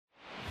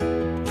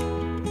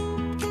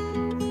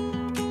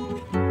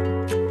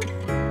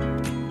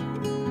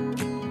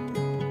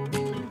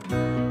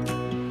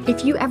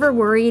If you ever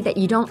worry that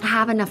you don't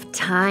have enough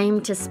time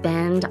to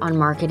spend on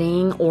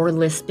marketing or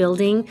list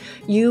building,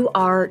 you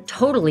are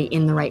totally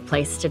in the right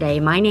place today.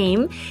 My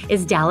name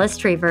is Dallas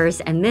Travers,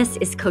 and this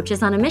is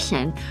Coaches on a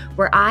Mission,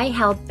 where I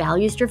help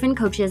values-driven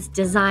coaches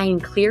design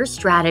clear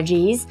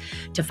strategies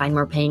to find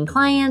more paying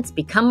clients,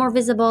 become more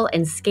visible,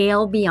 and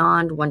scale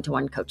beyond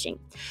one-to-one coaching.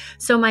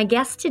 So my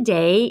guest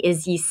today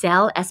is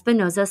Giselle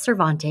Espinoza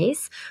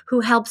Cervantes,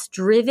 who helps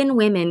driven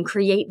women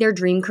create their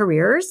dream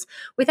careers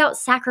without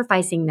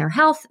sacrificing their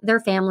health, their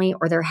family,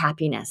 or their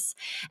happiness.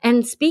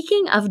 And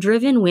speaking of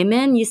driven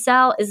women,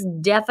 Giselle is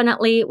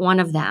definitely one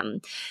of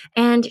them.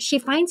 And she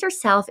finds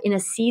herself in a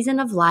season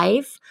of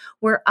life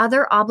where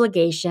other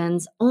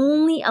obligations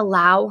only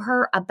allow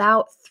her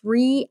about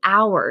 3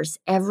 hours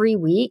every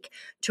week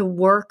to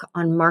work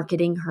on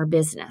marketing her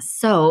business.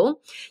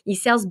 So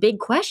Giselle's big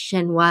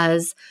question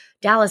was,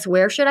 Dallas,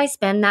 where should I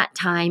spend that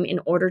time in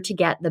order to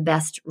get the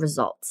best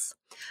results?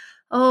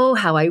 Oh,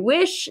 how I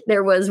wish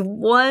there was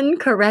one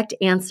correct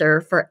answer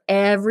for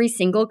every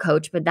single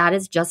coach, but that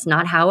is just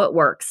not how it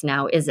works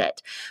now, is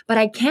it? But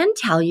I can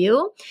tell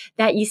you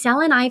that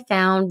Giselle and I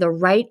found the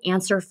right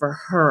answer for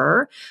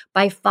her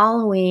by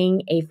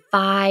following a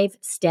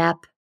 5-step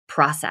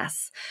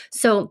process.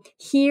 So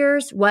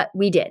here's what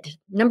we did.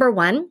 Number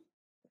 1,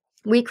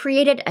 we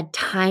created a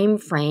time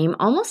frame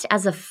almost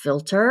as a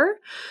filter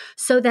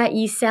so that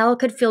Giselle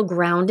could feel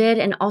grounded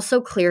and also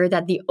clear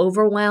that the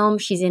overwhelm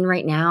she's in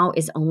right now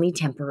is only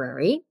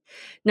temporary.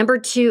 Number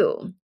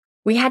 2,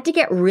 we had to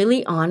get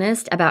really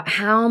honest about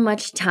how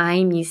much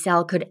time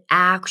Giselle could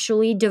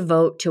actually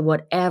devote to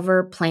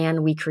whatever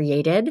plan we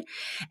created.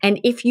 And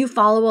if you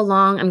follow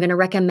along, I'm going to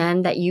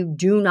recommend that you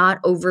do not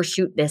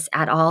overshoot this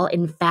at all.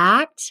 In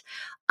fact,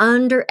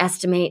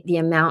 underestimate the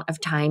amount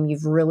of time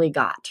you've really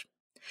got.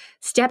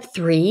 Step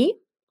 3,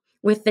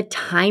 with the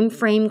time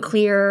frame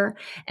clear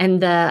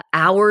and the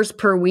hours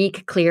per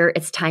week clear,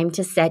 it's time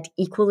to set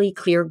equally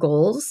clear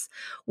goals.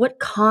 What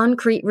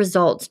concrete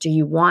results do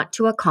you want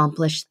to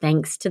accomplish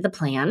thanks to the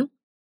plan?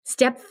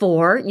 Step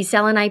 4,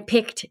 Giselle and I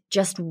picked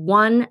just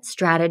one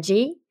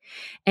strategy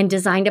and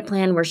designed a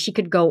plan where she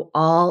could go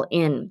all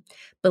in.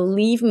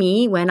 Believe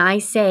me when I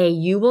say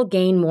you will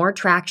gain more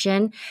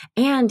traction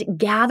and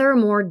gather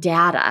more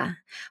data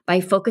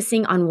by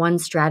focusing on one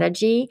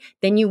strategy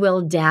than you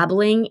will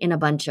dabbling in a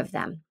bunch of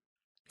them.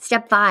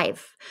 Step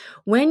 5,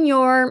 when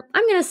you're,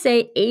 I'm going to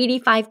say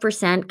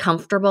 85%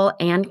 comfortable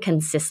and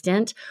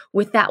consistent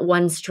with that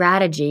one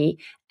strategy,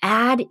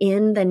 add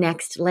in the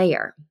next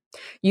layer.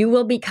 You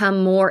will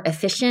become more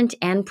efficient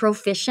and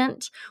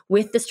proficient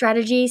with the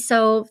strategy,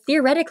 so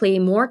theoretically,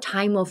 more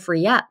time will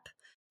free up.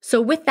 So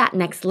with that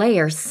next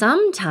layer,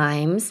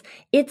 sometimes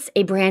it's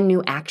a brand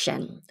new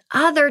action.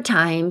 Other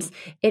times,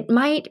 it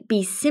might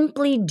be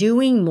simply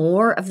doing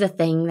more of the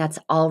thing that's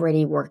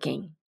already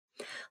working.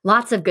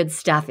 Lots of good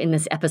stuff in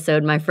this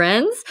episode, my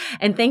friends.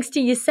 And thanks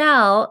to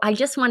Giselle, I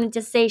just wanted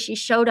to say she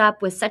showed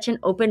up with such an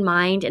open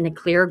mind and a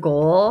clear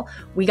goal.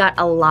 We got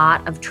a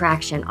lot of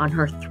traction on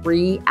her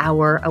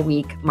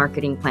 3-hour-a-week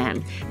marketing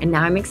plan. And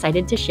now I'm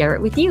excited to share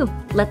it with you.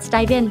 Let's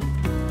dive in.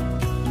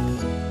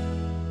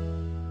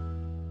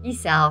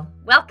 Giselle,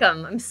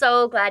 welcome. I'm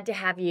so glad to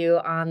have you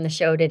on the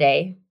show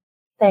today.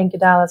 Thank you,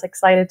 Dallas.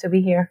 Excited to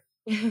be here.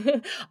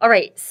 All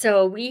right.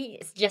 So we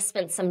just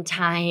spent some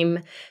time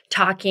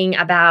talking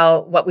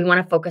about what we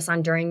want to focus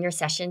on during your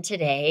session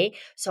today.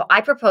 So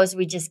I propose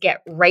we just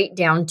get right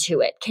down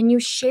to it. Can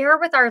you share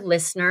with our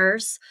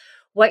listeners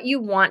what you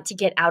want to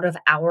get out of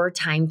our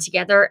time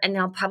together? And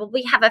I'll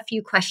probably have a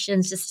few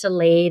questions just to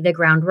lay the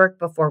groundwork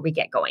before we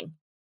get going.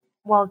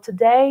 Well,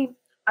 today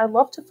I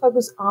love to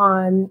focus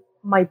on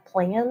my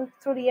plan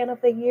through the end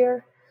of the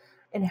year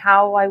and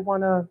how I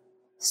want to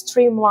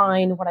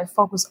streamline what I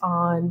focus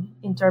on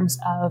in terms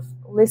of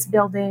list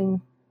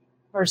building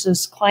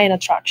versus client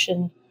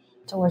attraction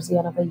towards the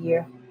end of the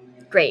year.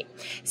 Great.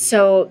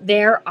 So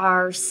there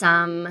are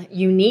some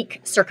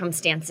unique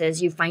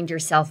circumstances you find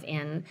yourself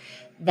in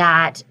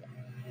that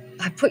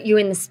have put you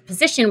in this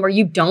position where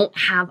you don't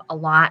have a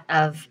lot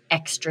of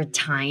extra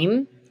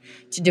time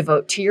to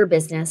devote to your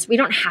business. We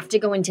don't have to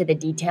go into the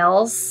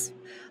details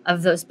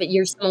of those, but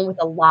you're someone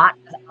with a lot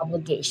of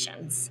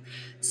obligations.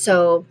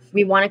 So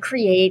we want to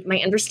create, my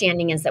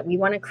understanding is that we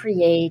want to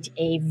create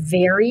a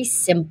very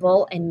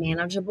simple and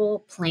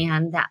manageable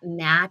plan that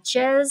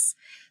matches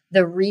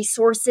the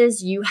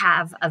resources you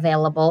have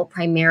available,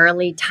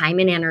 primarily time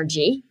and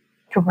energy,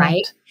 Correct.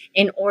 Right?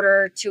 In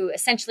order to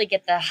essentially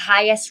get the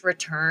highest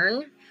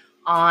return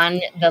on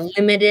the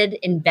limited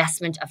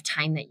investment of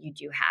time that you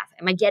do have.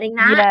 Am I getting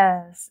that?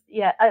 Yes.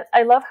 Yeah.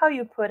 I love how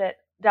you put it,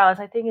 Dallas.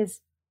 I think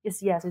it's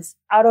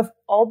out of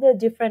all the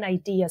different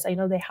ideas. I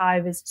know the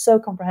Hive is so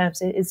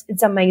comprehensive.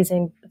 It's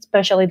amazing,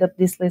 especially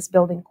this list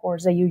building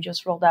course that you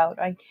just rolled out,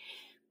 right?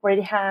 Where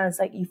it has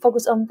like you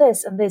focus on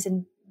this and this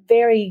and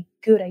very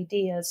good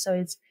ideas. So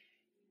it's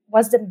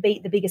what's the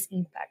biggest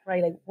impact,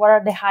 right? Like what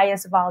are the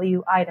highest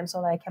value items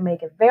so that I can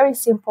make a very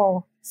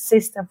simple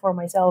system for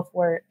myself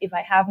where if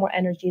I have more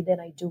energy, then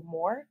I do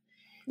more.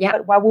 Yeah.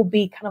 But what will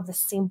be kind of the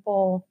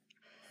simple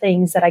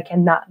things that I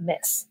cannot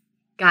miss?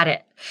 Got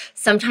it.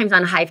 Sometimes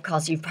on Hive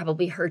calls, you've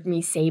probably heard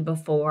me say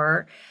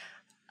before,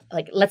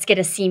 like, let's get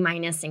a C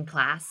minus in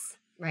class,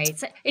 right?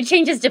 So it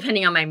changes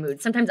depending on my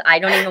mood. Sometimes I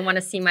don't even want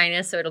a C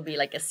minus, so it'll be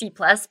like a C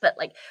plus, but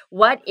like,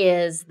 what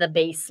is the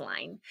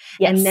baseline?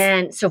 Yes. And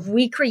then, so if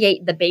we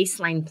create the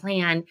baseline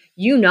plan,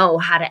 you know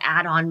how to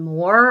add on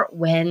more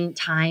when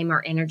time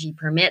or energy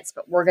permits,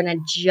 but we're going to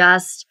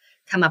just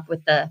come up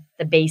with the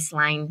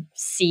baseline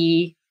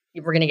C.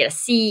 We're going to get a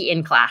C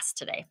in class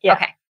today. Yeah.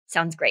 Okay.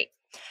 Sounds great.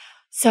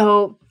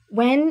 So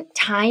when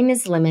time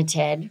is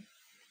limited,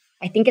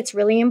 I think it's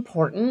really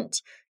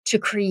important to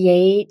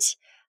create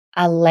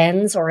a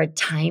lens or a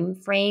time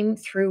frame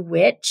through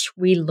which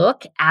we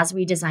look as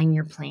we design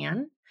your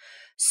plan.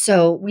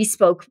 So we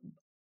spoke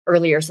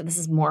earlier, so this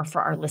is more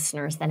for our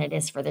listeners than it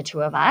is for the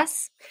two of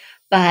us.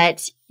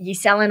 But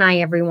Giselle and I,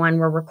 everyone,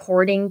 we're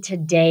recording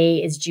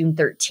today is June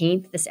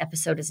 13th. This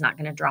episode is not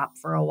going to drop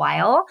for a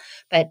while.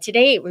 But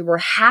today we were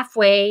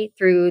halfway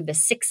through the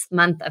 6th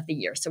month of the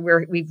year. So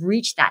we've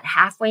reached that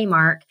halfway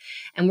mark.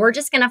 And we're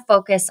just going to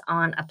focus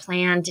on a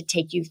plan to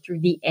take you through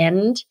the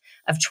end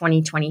of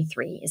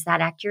 2023. Is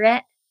that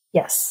accurate?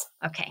 Yes.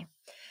 Okay.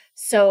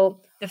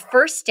 So the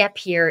first step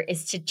here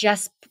is to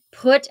just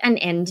put an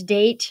end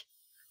date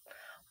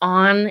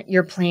on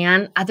your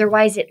plan.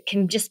 Otherwise, it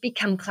can just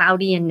become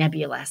cloudy and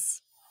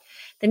nebulous.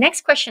 The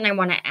next question I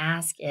want to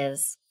ask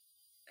is,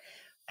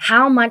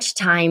 how much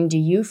time do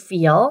you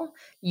feel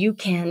you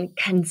can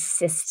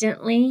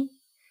consistently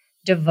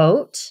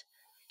devote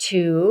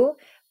to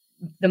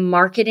the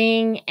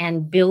marketing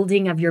and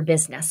building of your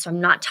business? So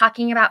I'm not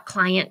talking about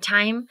client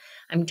time.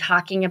 I'm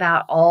talking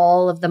about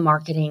all of the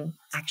marketing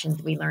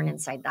actions we learn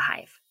inside the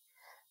Hive.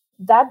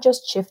 That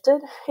just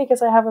shifted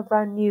because I have a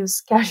brand new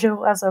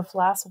schedule as of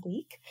last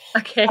week.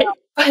 Okay.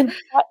 But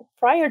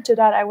prior to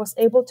that, I was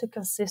able to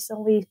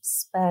consistently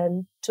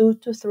spend 2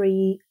 to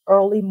 3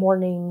 early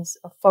mornings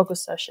of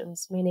focus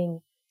sessions,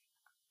 meaning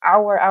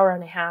hour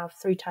and a half,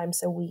 3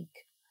 times a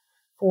week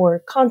for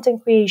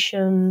content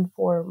creation,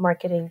 for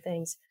marketing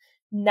things.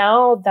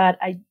 Now that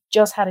I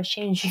just had a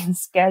change in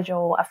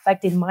schedule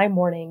affecting my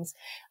mornings,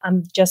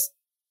 I'm just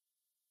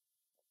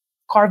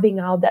carving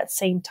out that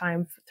same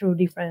time through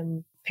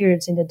different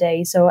periods in the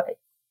day. So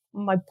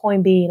my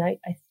point being,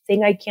 I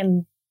think I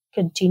can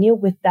continue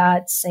with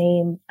that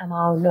same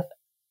amount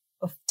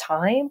of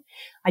time.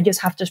 I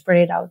just have to spread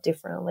it out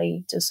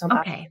differently to some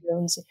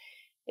afternoons.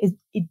 It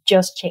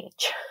just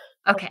changed.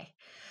 Okay.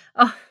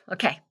 Oh,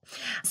 okay.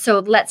 So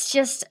let's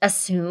just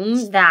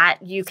assume that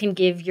you can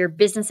give your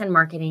business and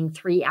marketing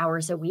 3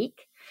 hours a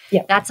week.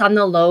 Yeah. That's on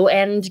the low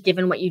end,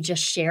 given what you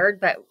just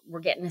shared, but we're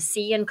getting a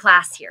C in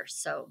class here.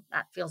 So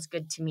that feels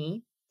good to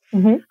me.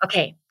 Mm-hmm.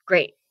 Okay,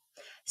 great.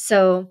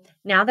 So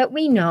now that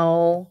we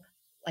know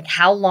like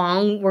how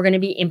long we're going to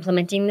be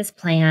implementing this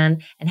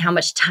plan and how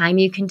much time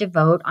you can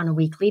devote on a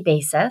weekly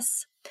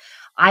basis,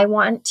 I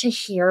want to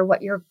hear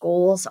what your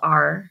goals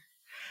are.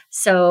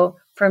 So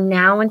from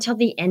now until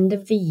the end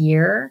of the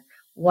year,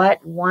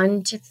 what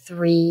 1 to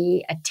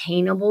 3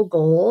 attainable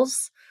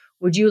goals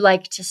would you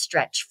like to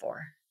stretch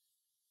for?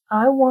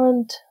 I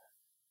want,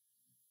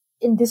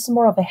 and this is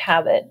more of a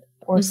habit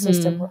or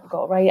system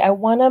goal, right? I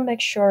want to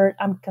make sure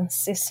I'm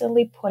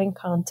consistently putting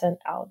content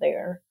out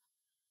there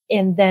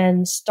and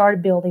then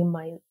start building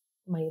my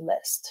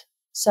list.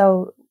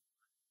 So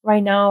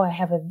right now I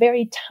have a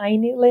very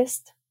tiny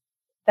list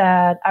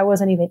that I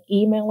wasn't even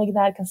emailing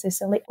that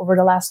consistently. Over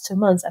the last 2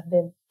 months, I've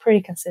been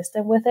pretty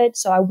consistent with it.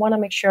 So I want to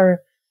make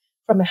sure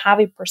from a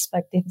habit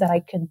perspective that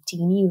I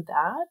continue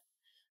that.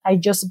 I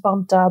just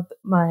bumped up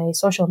my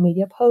social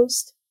media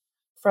post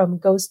from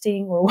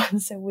ghosting or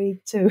once a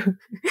week to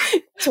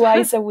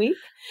twice a week.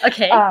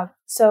 Okay.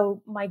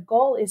 So my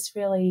goal is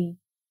really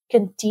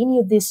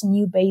continue this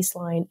new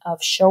baseline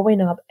of showing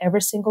up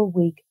every single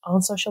week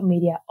on social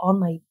media,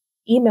 on my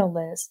email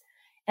list,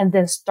 and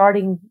then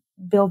starting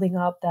building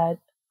up that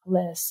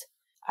list.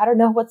 I don't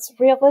know what's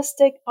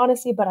realistic,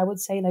 honestly, but I would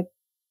say like,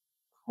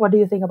 what do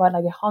you think about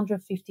like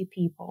 150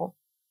 people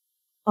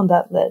on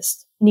that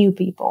list? New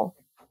people.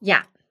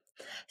 Yeah.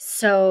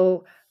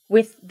 So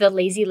with the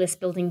Lazy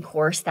List Building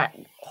course, that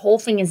whole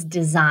thing is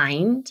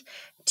designed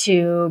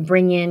to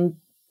bring in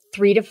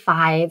 3 to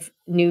 5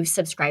 new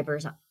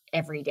subscribers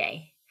every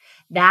day.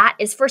 That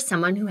is for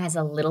someone who has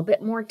a little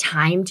bit more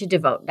time to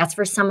devote. That's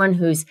for someone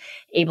who's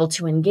able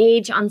to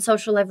engage on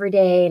social every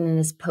day and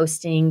is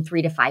posting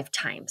 3 to 5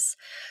 times.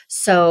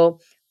 So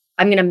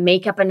I'm going to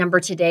make up a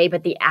number today,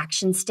 but the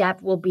action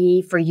step will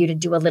be for you to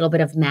do a little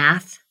bit of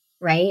math,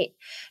 right?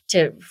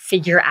 To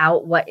figure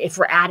out what, if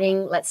we're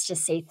adding, let's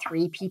just say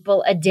 3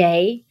 people a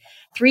day,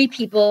 3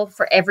 people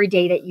for every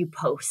day that you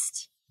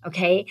post.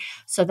 Okay.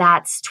 So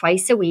that's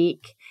twice a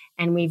week.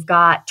 And we've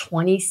got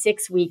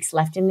 26 weeks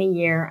left in the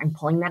year. I'm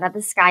pulling that out of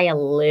the sky a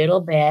little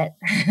bit.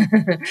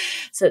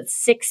 So it's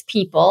 6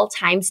 people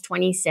times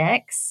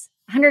 26,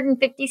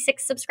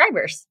 156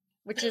 subscribers,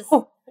 which is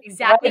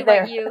exactly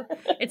right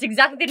what it's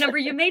exactly the number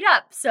you made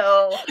up.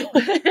 So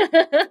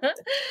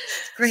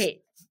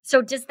great.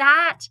 So does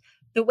that,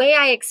 the way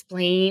I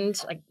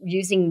explained, like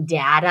using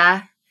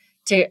data,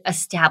 to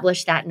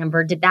establish that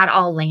number. Did that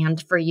all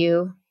land for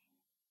you?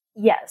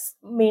 Yes,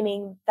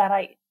 meaning that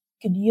I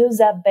could use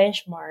that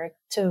benchmark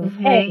to,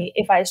 Mm-hmm. hey,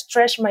 if I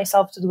stretch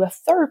myself to do a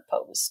third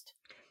post,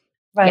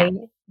 Yeah. right,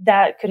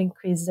 that could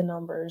increase the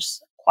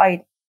numbers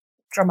quite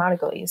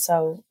dramatically.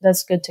 So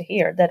that's good to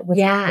hear that with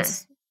Yeah.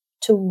 just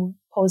 2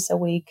 posts a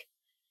week,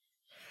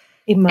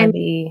 it might And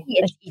be maybe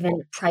it's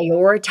even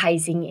achievable.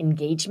 prioritizing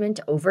engagement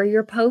over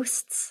your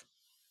posts,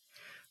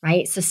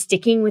 right? So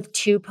sticking with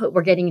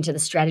we're getting into the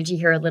strategy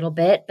here a little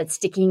bit, but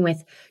sticking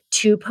with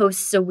 2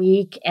 posts a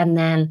week, and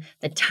then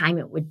the time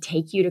it would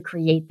take you to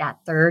create that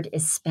third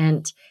is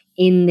spent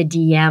in the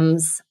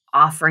DMs,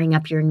 offering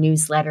up your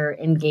newsletter,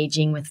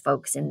 engaging with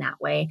folks in that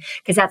way,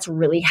 because that's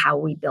really how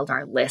we build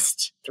our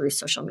list through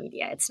social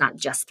media. It's not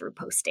just through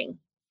posting.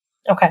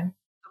 Okay,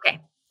 Okay.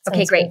 Okay,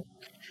 sounds great. good.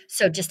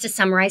 So just to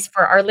summarize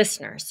for our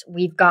listeners,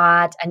 we've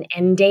got an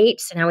end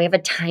date. So now we have a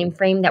time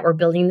frame that we're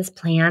building this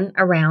plan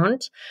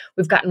around.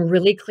 We've gotten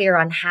really clear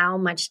on how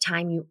much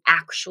time you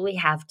actually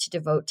have to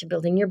devote to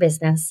building your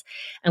business,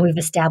 and we've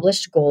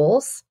established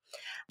goals.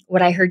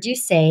 What I heard you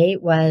say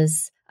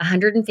was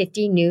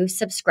 150 new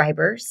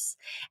subscribers,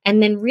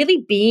 and then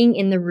really being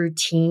in the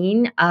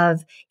routine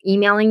of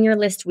emailing your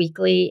list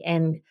weekly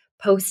and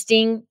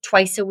posting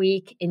twice a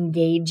week,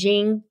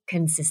 engaging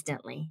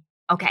consistently.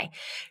 Okay.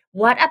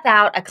 What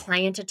about a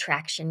client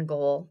attraction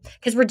goal?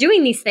 Because we're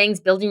doing these things,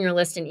 building your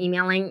list and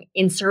emailing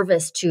in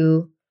service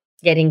to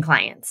getting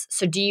clients.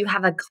 So, do you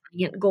have a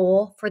client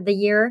goal for the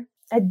year?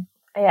 I,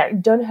 I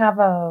don't have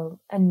a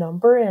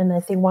number, and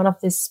I think one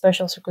of these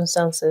special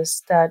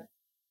circumstances that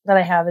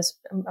I have is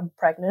I'm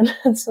pregnant,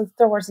 and so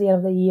towards the end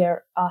of the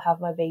year I'll have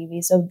my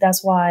baby. So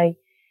that's why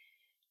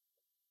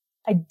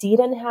I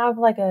didn't have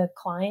like a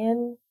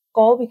client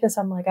goal, because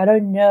I'm like, I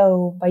don't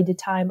know by the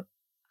time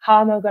how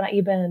am I gonna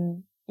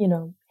even,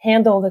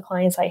 handle the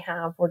clients I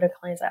have or the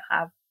clients I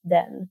have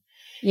then.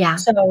 Yeah.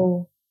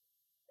 So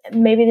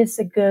maybe this is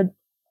a good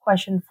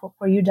question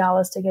for you,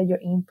 Dallas, to get your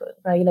input,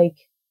 right?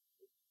 Like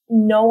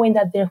knowing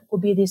that there will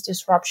be this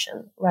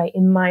disruption, right,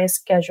 in my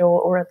schedule,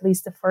 or at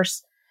least the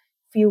first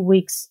few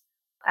weeks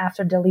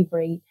after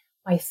delivery,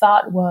 my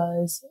thought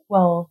was,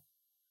 well,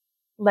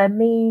 let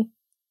me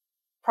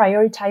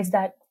prioritize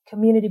that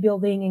community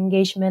building,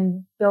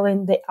 engagement,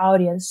 building the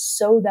audience,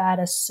 so that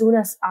as soon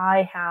as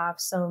I have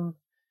some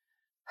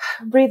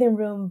breathing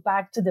room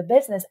back to the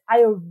business,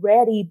 I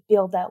already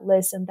built that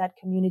list and that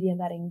community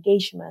and that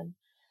engagement.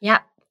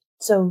 Yeah.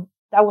 So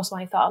that was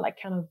my thought, like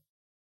kind of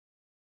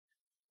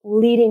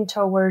leading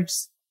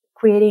towards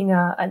creating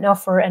an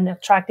offer and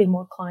attracting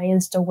more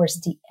clients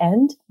towards the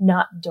end,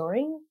 not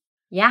during.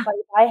 Yeah. But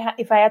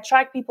if I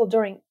attract people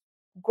during,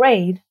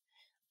 great.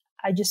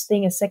 I just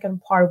think a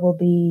second part will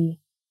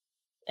be,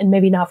 and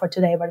maybe not for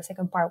today, but a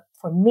second part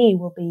for me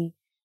will be,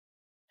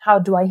 how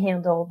do I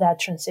handle that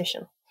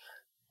transition?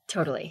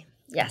 Totally.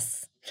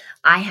 Yes.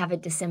 I have a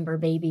December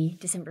baby.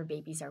 December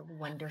babies are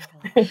wonderful.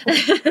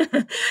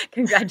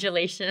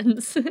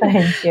 Congratulations.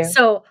 Thank you.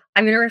 So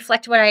I'm going to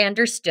reflect what I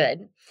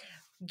understood.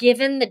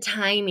 Given the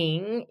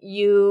timing,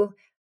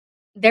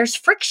 there's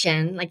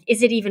friction. Like,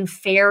 is it even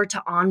fair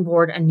to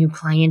onboard a new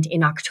client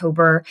in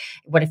October?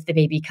 What if the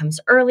baby comes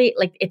early?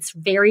 Like, it's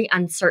very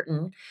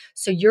uncertain.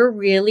 So you're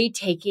really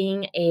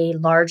taking a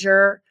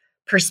larger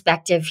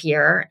perspective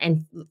here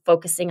and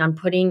focusing on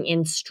putting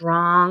in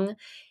strong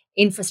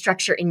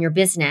infrastructure in your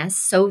business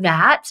so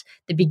that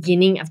the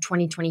beginning of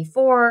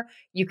 2024,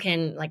 you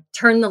can like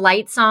turn the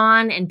lights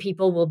on and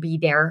people will be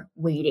there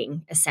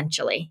waiting,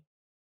 essentially.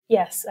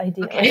 Yes,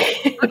 ideally.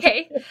 Okay.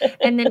 Okay.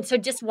 And then, so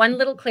just one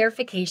little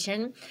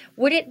clarification.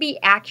 Would it be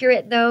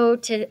accurate, though,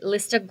 to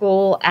list a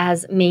goal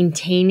as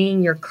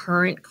maintaining your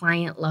current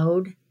client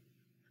load?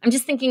 I'm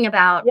just thinking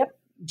about Yep.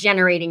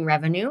 generating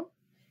revenue,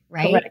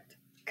 right?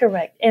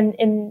 Correct.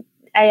 And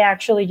I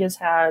actually just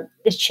had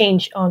this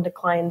change on the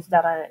clients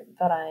that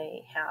I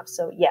have.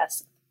 So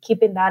yes,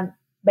 keeping that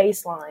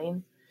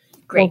baseline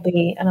will Great.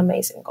 be an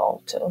amazing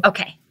goal too.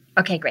 Okay.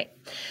 Okay, great.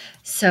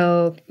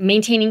 So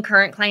maintaining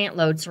current client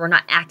load. So we're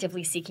not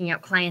actively seeking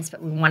out clients,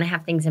 but we want to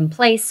have things in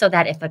place so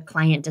that if a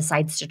client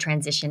decides to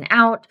transition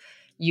out,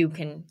 you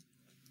can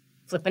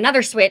flip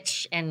another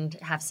switch and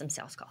have some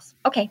sales calls.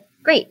 Okay,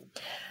 great.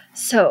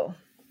 So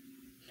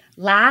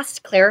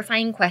last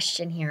clarifying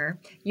question here.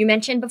 You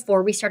mentioned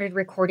before we started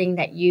recording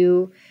that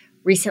you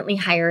recently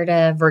hired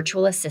a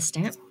virtual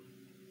assistant.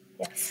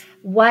 Yes.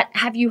 What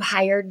have you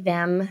hired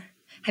them?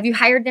 Have you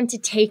hired them to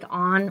take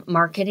on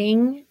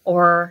marketing,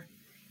 or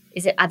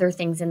is it other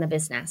things in the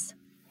business?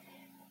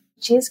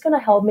 She's going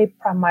to help me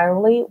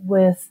primarily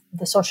with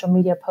the social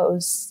media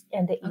posts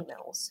and the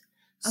emails.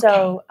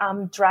 So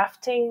I'm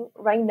drafting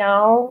right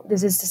now.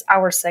 This is just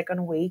our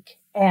second week,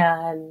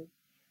 and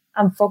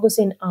I'm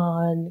focusing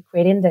on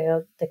creating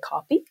the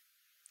copy.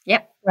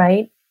 Yep.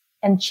 Right.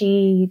 And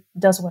she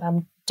does what I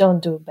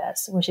don't do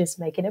best, which is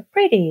making it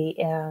pretty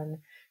and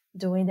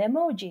doing the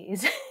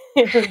emojis,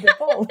 the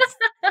polls,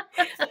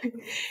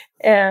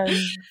 and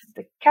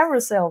the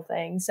carousel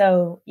thing.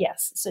 So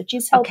yes, so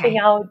she's helping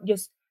out,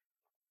 just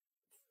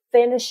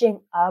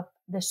finishing up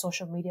the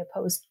social media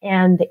posts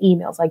and the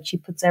emails. Like she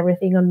puts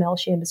everything on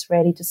MailChimp, is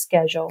ready to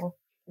schedule.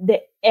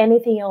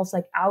 Anything else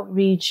like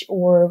outreach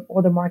or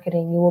the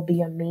marketing, it will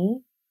be on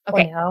me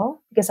for now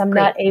because I'm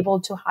not able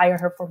to hire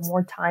her for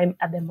more time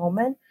at the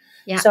moment.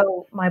 Yeah.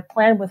 So my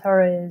plan with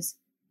her is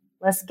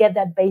let's get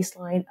that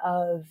baseline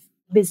of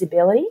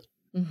visibility.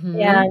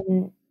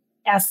 And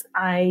as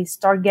I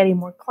start getting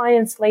more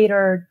clients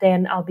later,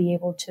 then I'll be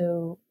able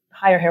to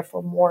hire her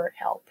for more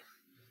help.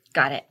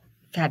 Got it.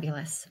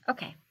 Fabulous.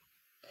 Okay.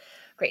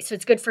 Great. So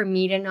it's good for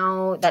me to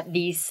know that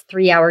these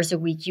 3 hours a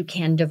week you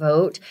can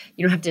devote.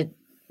 You don't have to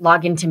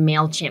log into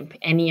MailChimp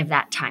any of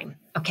that time.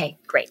 Okay,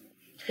 great.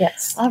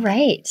 Yes. All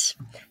right.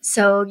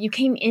 So you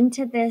came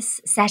into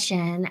this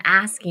session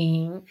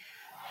asking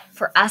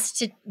for us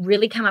to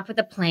really come up with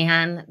a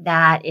plan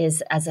that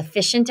is as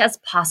efficient as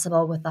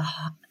possible with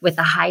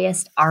the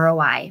highest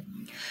ROI.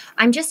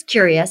 I'm just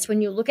curious,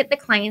 when you look at the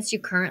clients you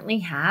currently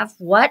have,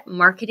 what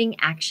marketing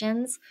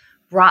actions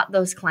brought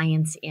those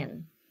clients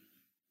in?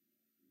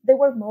 They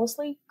were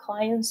mostly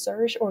client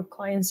search or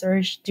client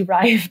search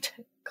derived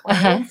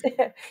clients,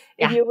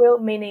 if you will,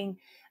 meaning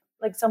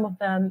like some of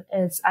them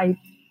is I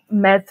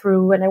met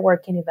through a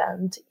networking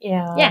event,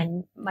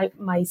 and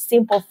my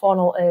simple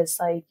funnel is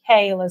like,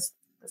 hey, let's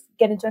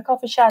get into a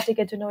coffee chat to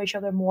get to know each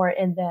other more,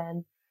 and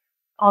then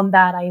on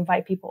that I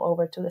invite people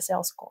over to the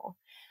sales call.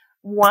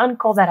 One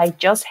call that I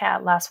just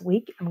had last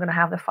week, I'm gonna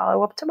have the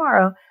follow-up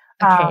tomorrow.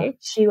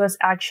 She was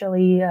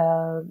actually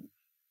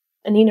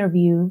an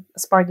interview, a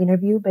Spark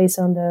interview based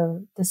on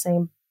the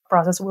same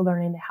process we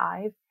learned in the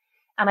Hive.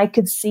 And I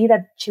could see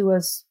that she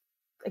was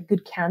a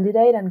good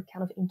candidate and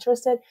kind of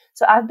interested.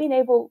 So I've been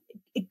able,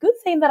 a good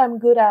thing that I'm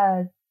good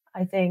at,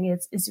 I think,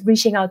 is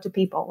reaching out to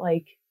people.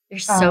 Like you're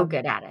so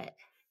good at it.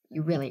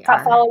 You really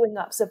are. Following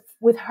up. So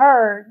with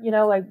her,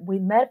 like we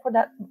met for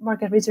that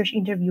market research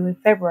interview in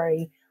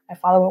February. I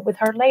follow up with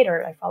her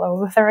later. I follow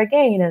up with her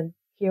again. And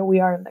here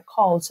we are in the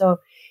call. So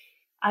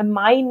I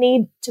might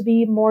need to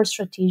be more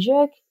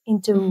strategic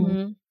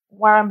into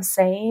what I'm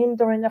saying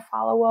during the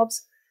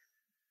follow-ups,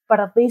 but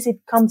at least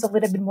it comes a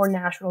little bit more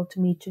natural to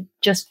me to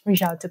just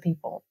reach out to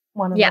people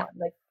one-on-one,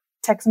 like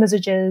text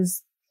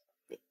messages,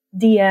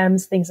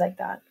 DMs, things like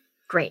that.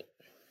 Great.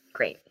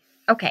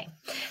 Okay.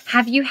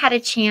 Have you had a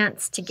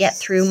chance to get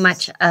through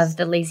much of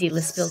the Lazy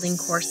List Building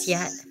course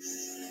yet?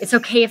 It's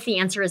okay if the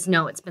answer is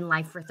no. It's been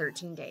live for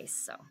 13 days,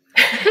 so.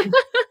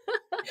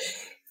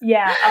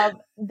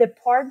 The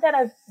part that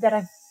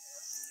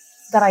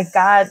I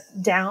got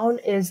down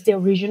is the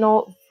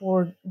original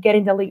for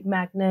getting the lead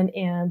magnet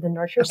and the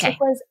nurture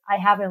sequence. I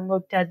haven't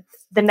looked at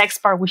the next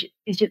part, which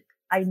is just,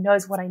 I know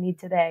is what I need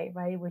today,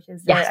 right? Which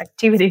is the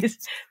activities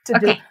to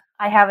do.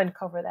 I haven't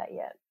covered that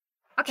yet.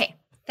 Okay.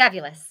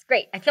 Fabulous.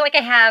 Great. I feel like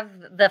I have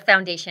the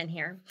foundation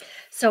here.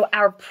 So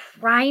our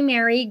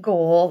primary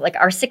goal, like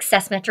our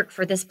success metric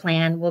for this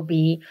plan will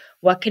be,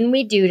 what can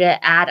we do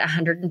to add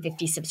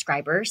 150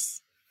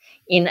 subscribers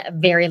in a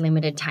very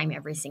limited time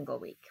every single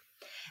week?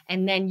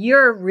 And then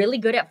you're really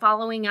good at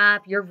following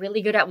up. You're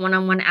really good at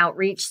one-on-one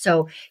outreach.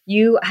 So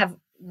you have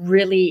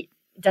really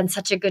done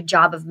such a good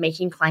job of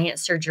making Client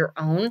Surge your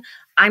own.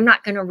 I'm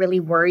not going to really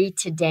worry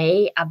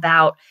today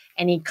about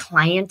any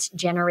client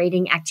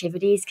generating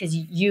activities because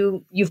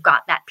you've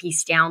got that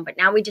piece down. But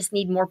now we just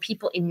need more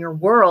people in your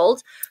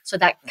world so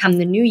that come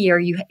the new year,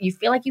 you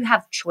feel like you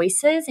have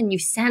choices and you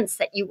sense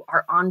that you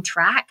are on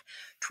track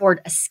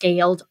toward a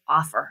scaled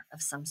offer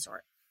of some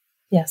sort.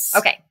 Yes.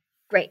 Okay,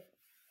 great.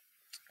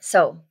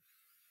 So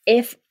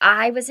if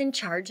I was in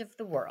charge of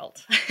the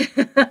world,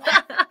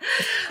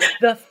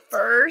 the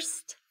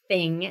first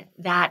thing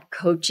that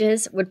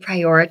coaches would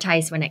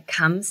prioritize when it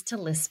comes to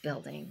list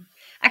building,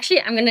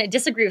 actually, I'm going to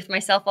disagree with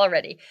myself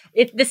already.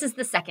 This is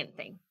the second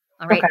thing.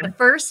 All right. Okay. The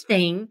first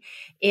thing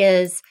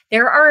is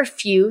there are a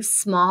few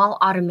small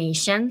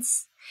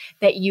automations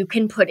that you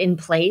can put in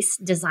place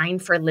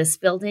designed for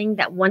list building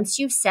that once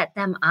you set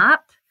them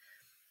up,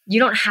 you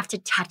don't have to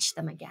touch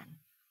them again.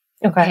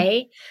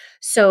 Okay.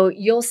 So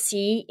you'll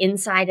see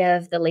inside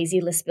of the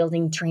Lazy List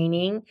Building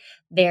training,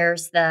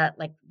 there's the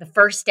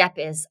first step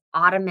is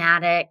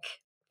automatic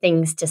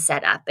things to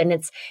set up. And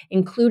it's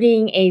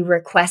including a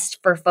request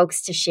for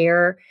folks to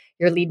share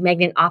your lead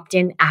magnet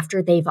opt-in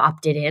after they've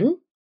opted in.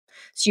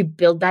 So you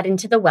build that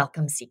into the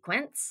welcome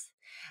sequence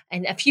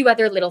and a few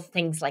other little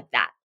things like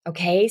that.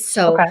 Okay.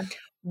 So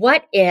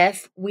what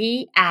if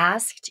we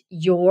asked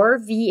your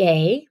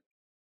VA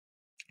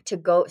to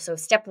go? So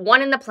step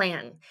one in the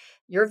plan,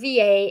 your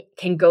VA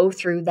can go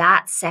through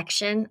that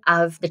section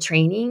of the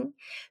training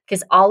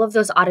because all of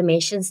those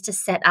automations to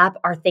set up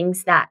are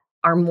things that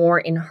are more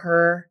in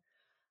her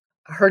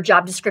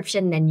job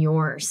description than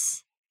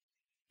yours.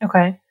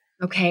 Okay.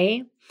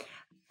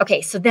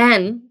 So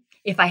then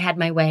if I had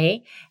my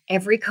way,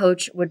 every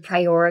coach would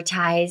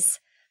prioritize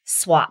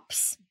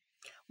swaps,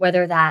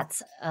 whether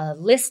that's a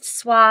list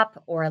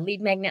swap or a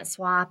lead magnet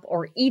swap,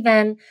 or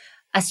even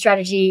a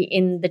strategy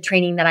in the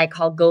training that I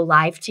call Go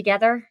Live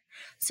Together.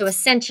 So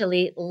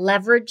essentially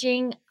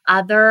leveraging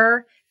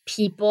other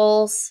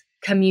people's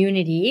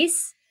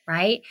communities,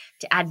 right?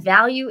 To add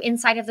value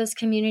inside of those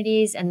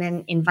communities and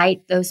then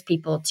invite those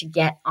people to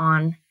get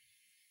on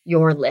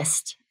your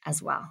list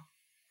as well.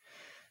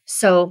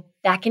 So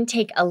that can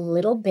take a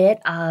little bit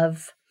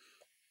of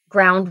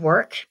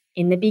groundwork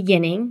in the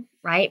beginning,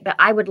 right? But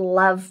I would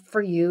love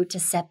for you to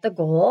set the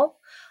goal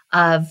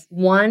of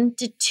 1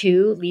 to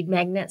 2 lead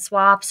magnet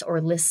swaps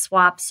or list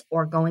swaps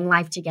or going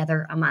live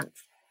together a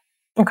month.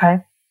 Okay.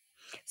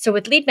 So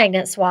with lead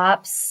magnet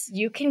swaps,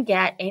 you can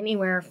get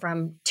anywhere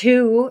from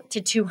 2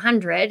 to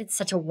 200. It's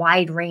such a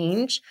wide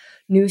range,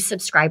 new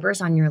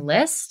subscribers on your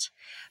list.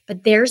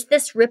 But there's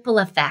this ripple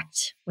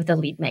effect with a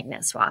lead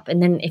magnet swap.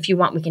 And then if you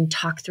want, we can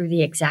talk through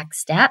the exact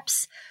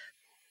steps.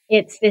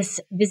 It's this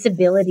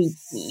visibility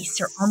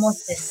piece, or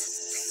almost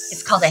this,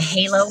 it's called a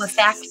halo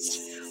effect,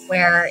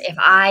 where if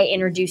I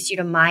introduce you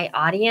to my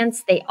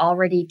audience, they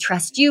already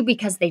trust you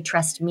because they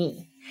trust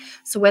me.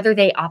 So whether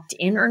they opt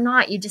in or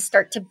not, you just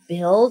start to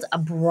build a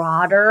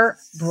broader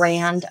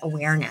brand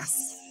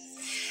awareness.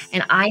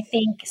 And I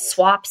think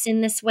swaps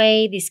in this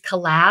way, these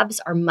collabs,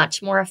 are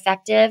much more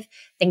effective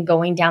than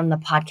going down the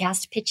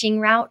podcast pitching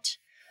route.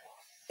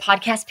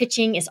 Podcast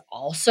pitching is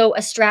also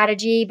a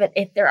strategy, but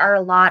if there are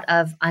a lot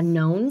of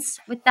unknowns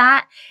with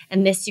that,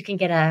 and this, you can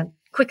get a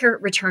quicker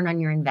return on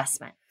your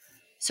investment.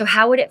 So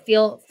how would it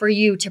feel for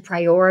you to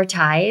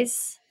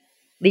prioritize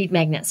lead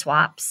magnet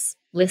swaps,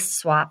 list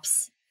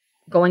swaps,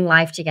 going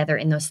live together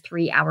in those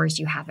 3 hours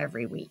you have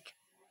every week?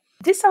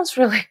 This sounds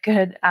really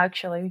good,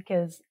 actually,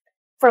 because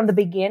from the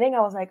beginning, I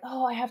was like,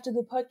 oh, I have to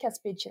do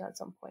podcast pitching at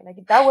some point.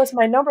 Like, that was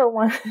my number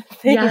one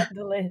thing on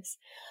the list.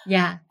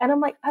 Yeah. And I'm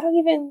like, I don't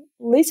even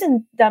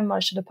listen that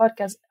much to the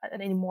podcast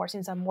anymore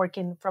since I'm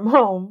working from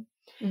home.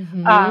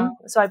 Mm-hmm.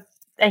 So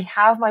I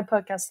have my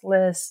podcast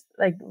list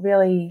like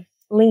really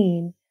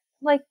lean.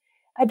 Like,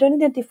 I don't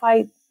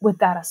identify with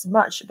that as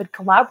much, but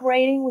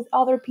collaborating with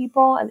other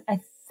people, and I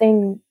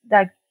think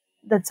that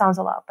sounds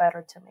a lot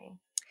better to me.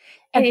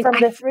 And from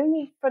the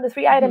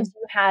three items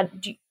you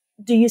had,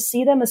 do you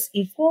see them as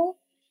equal,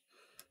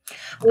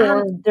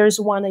 or there's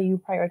one that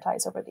you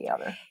prioritize over the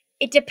other?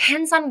 It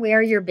depends on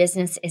where your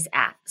business is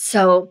at.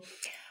 So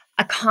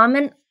a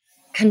common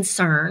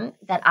concern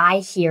that I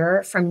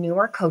hear from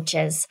newer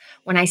coaches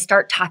when I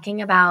start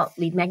talking about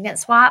lead magnet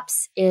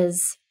swaps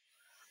is,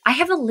 I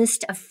have a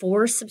list of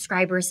 4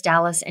 subscribers,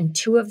 Dallas, and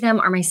 2 of them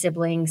are my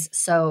siblings.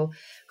 So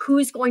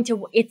who's going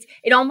to,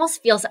 it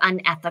almost feels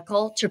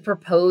unethical to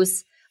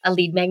propose a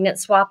lead magnet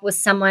swap with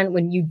someone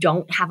when you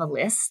don't have a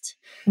list.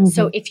 Mm-hmm.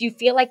 So if you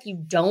feel like you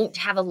don't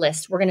have a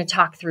list, we're going to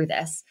talk through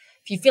this.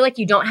 If you feel like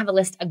you don't have a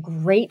list, a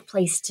great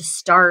place to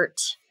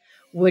start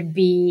would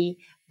be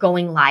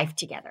going live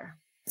together,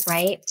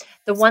 right?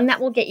 The one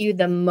that will get you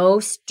the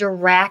most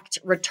direct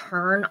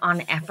return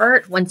on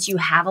effort once you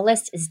have a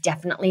list is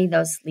definitely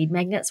those lead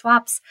magnet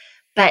swaps.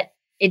 But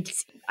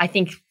I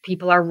think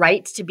people are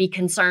right to be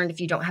concerned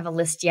if you don't have a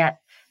list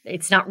yet.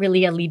 It's not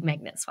really a lead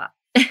magnet swap.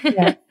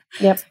 Yeah.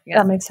 Yep. Yeah.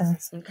 That makes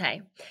sense.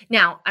 Okay.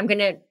 Now I'm going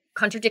to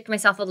contradict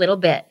myself a little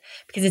bit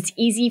because it's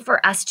easy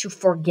for us to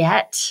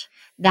forget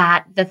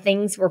that the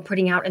things we're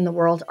putting out in the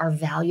world are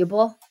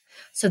valuable.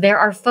 So there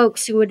are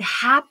folks who would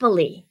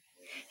happily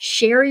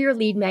share your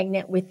lead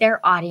magnet with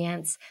their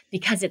audience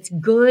because it's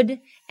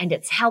good and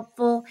it's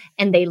helpful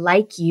and they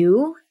like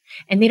you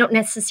and they don't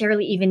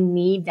necessarily even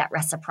need that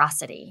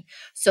reciprocity.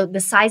 So the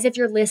size of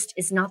your list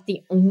is not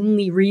the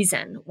only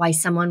reason why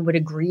someone would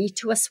agree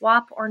to a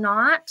swap or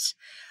not.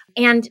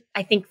 And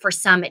I think for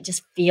some, it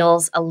just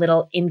feels a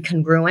little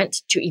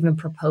incongruent to even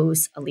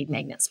propose a lead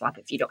magnet swap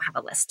if you don't have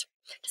a list.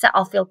 Does that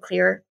all feel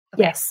clear?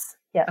 Okay. Yes.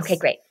 Yes. Okay,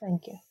 great.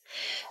 Thank you.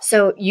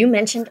 So you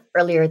mentioned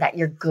earlier that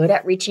you're good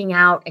at reaching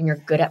out and you're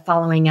good at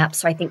following up.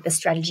 So I think the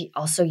strategy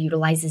also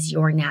utilizes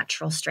your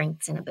natural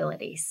strengths and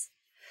abilities.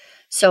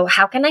 So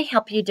how can I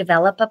help you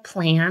develop a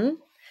plan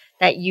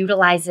that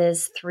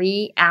utilizes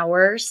 3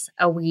 hours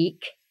a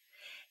week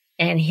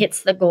and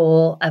hits the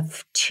goal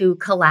of 2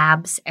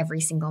 collabs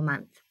every single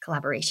month,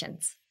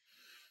 collaborations?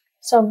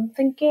 So I'm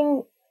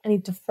thinking I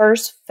need to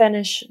first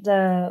finish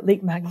the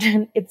lead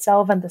magnet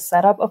itself and the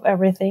setup of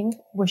everything,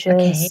 which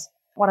is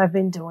what I've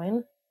been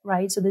doing,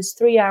 right? So this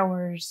 3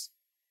 hours,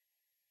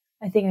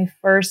 I think I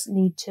first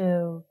need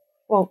to,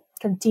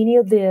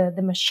 continue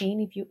the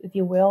machine, if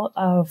you will,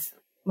 of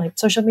my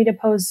social media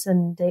posts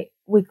and the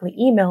weekly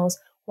emails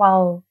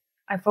while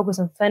I focus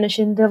on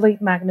finishing the lead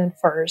magnet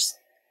first,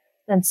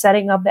 then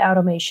setting up the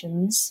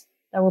automations.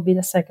 That will be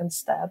the second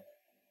step.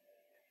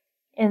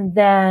 And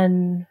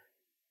then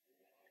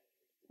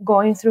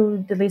going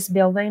through the list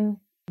building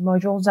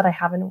modules that I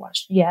haven't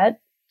watched yet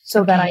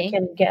so that I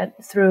can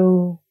get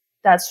through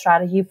that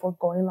strategy for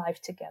going live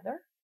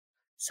together.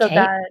 So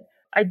that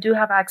I do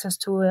have access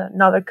to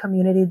another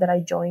community that I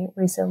joined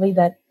recently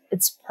that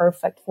it's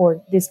perfect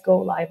for this go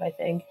live, I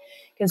think,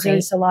 because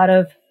there's a lot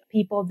of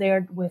people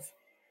there with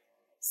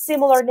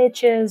similar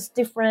niches,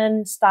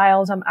 different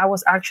styles. I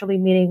was actually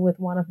meeting with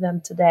one of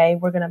them today.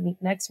 We're going to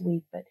meet next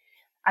week, but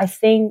I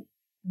think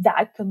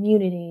that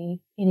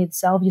community in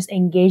itself, just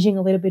engaging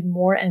a little bit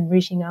more and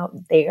reaching out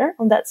there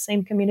on that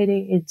same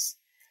community,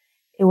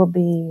 it will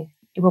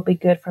be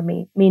good for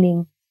me.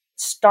 Meaning,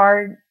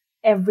 start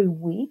every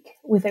week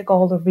with a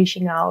goal of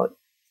reaching out,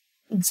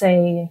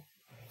 say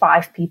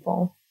 5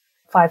 people,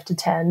 5 to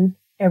 10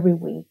 every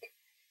week,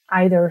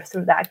 either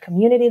through that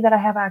community that I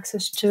have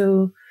access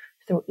to,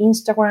 through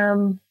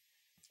Instagram.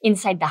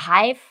 Inside the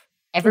Hive.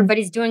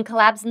 Everybody's doing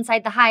collabs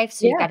inside the Hive.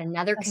 So you've Yeah, got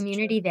another that's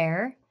community true.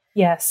 there.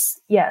 Yes.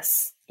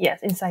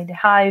 Inside the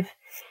Hive.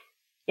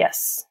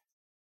 Yes.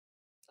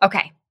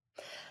 Okay.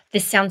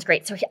 This sounds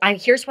great. So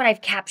here's what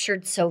I've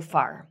captured so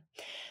far.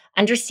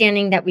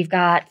 Understanding that we've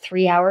got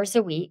 3 hours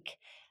a week.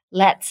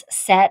 Let's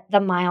set the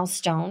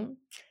milestone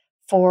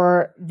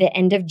for the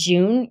end of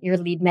June, your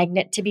lead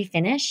magnet to be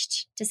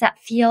finished. Does that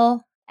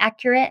feel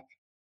accurate?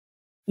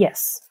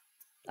 Yes.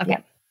 Okay.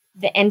 Yeah.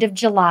 The end of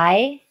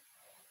July,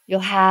 you'll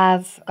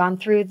have gone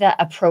through the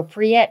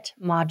appropriate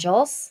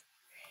modules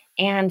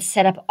and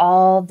set up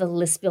all the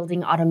list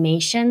building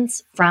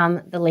automations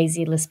from the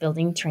Lazy List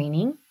Building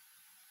training.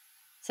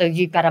 So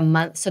you've got a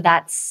month. So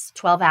that's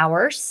 12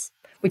 hours,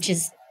 which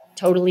is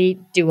totally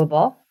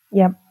doable.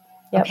 Yep.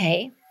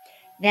 Okay.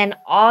 Then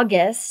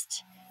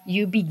August,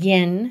 you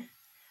begin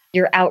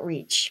your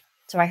outreach.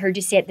 So I heard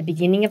you say at the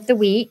beginning of the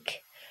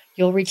week,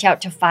 you'll reach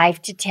out to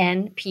 5 to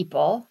 10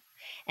 people.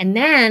 And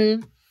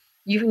then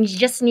you're going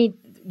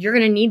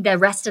to need the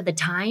rest of the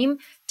time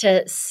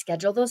to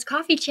schedule those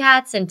coffee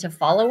chats and to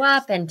follow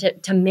up and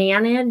to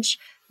manage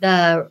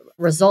the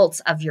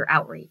results of your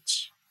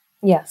outreach.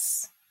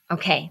 Yes.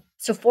 Okay.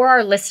 So for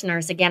our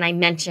listeners, again, I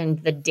mentioned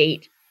the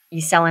date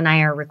Isel and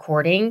I are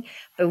recording,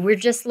 but we're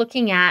just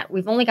looking at,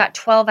 we've only got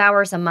 12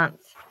 hours a month.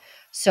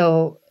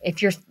 So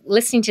if you're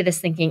listening to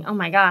this thinking, oh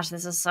my gosh,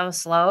 this is so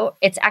slow,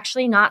 it's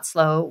actually not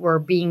slow. We're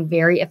being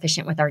very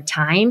efficient with our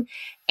time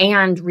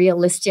and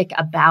realistic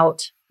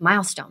about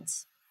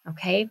milestones.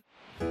 Okay.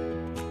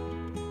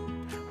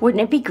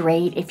 Wouldn't it be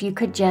great if you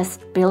could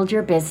just build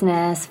your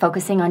business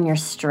focusing on your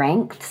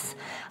strengths?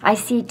 I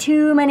see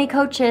too many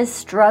coaches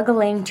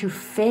struggling to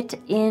fit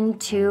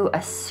into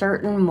a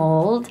certain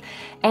mold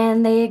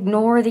and they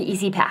ignore the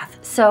easy path.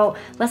 So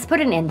let's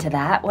put an end to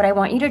that. What I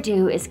want you to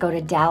do is go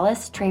to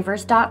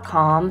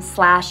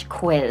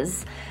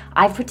dallastravers.com/quiz.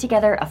 I've put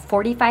together a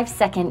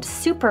 45-second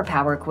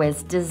superpower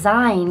quiz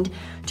designed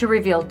to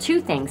reveal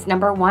 2 things.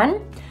 Number 1,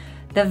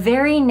 the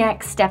very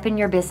next step in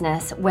your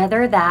business,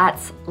 whether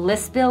that's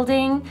list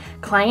building,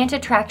 client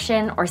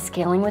attraction, or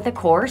scaling with a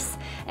course.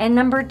 And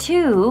number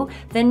 2,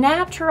 the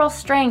natural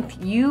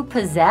strength you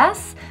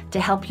possess to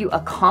help you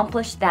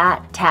accomplish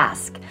that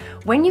task.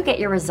 When you get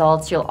your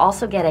results, you'll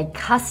also get a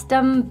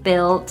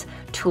custom-built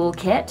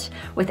toolkit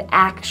with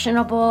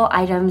actionable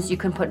items you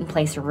can put in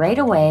place right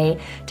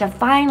away to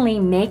finally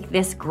make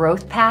this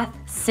growth path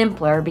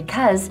simpler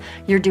because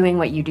you're doing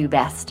what you do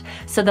best.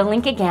 So the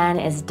link again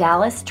is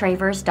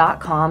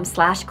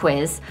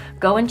dallastravers.com/quiz.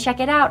 Go and check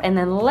it out and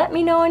then let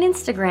me know on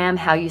Instagram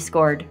how you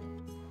scored.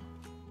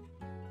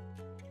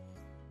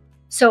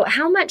 So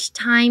how much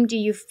time do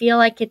you feel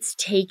like it's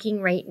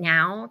taking right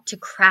now to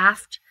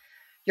craft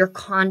your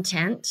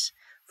content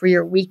for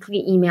your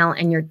weekly email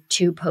and your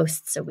 2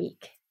 posts a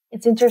week?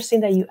 It's interesting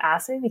that you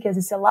asked me because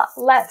it's a lot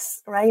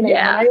less, right?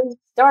 Yeah. When I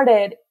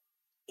started,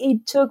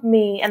 it took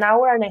me an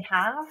hour and a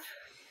half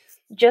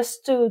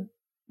just to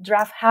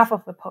draft half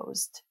of the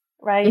post,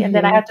 right? And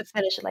then I had to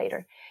finish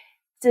later.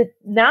 So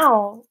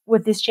now,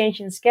 with this change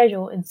in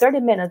schedule, in 30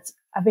 minutes,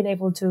 I've been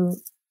able to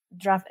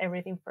draft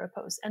everything for a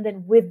post. And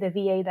then with the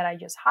VA that I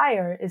just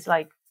hired, it's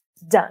like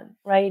done,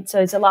 right? So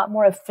it's a lot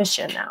more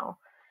efficient now.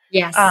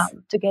 Yes.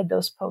 To get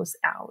those posts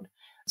out.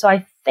 So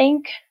I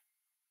think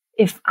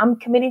if I'm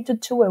committing to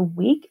 2 a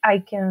week, I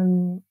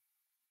can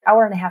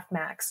hour and a half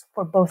max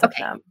for both of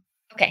them.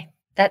 Okay.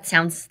 That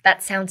sounds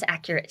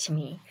accurate to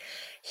me.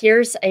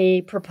 Here's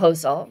a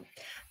proposal.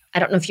 I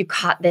don't know if you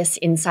caught this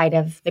inside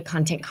of the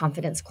Content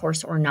Confidence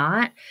course or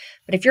not,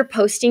 but if you're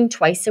posting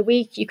twice a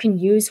week, you can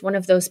use one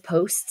of those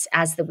posts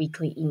as the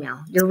weekly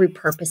email. You're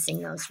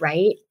repurposing those,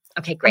 right?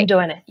 Okay, great. I'm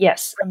doing it.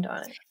 Yes, I'm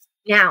doing it.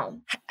 Now,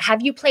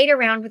 have you played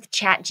around with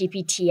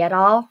ChatGPT at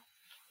all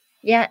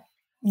yet?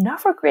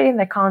 Not for creating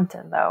the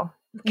content, though.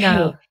 Okay.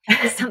 No.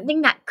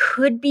 Something that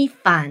could be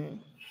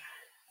fun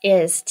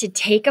is to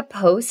take a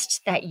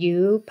post that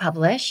you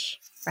publish,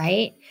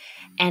 right,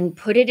 and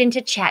put it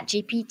into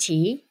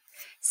ChatGPT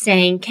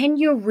saying, can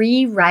you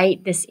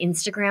rewrite this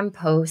Instagram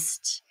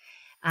post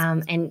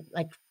and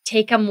like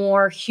take a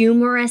more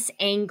humorous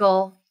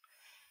angle,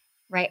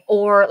 right?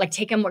 Or like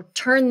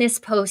turn this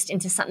post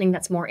into something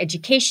that's more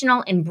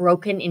educational and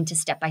broken into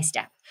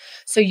step-by-step.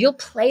 So you'll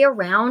play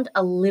around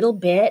a little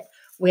bit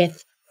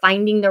with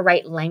finding the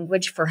right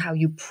language for how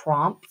you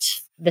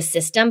prompt the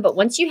system. But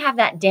once you have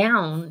that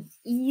down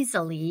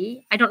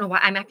easily, I don't know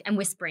why I'm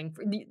whispering.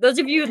 For those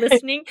of you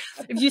listening,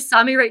 if you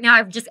saw me right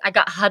now, I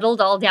got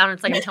huddled all down.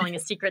 It's like I'm telling a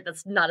secret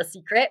that's not a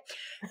secret.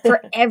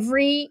 For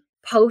every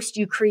post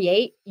you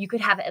create, you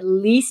could have at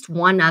least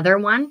one other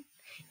one,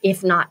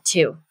 if not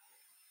 2.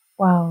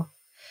 Wow.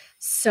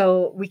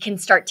 So we can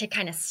start to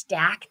kind of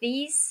stack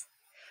these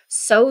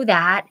so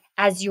that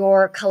as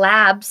your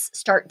collabs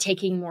start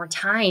taking more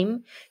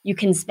time, you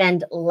can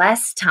spend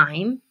less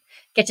time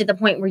get to the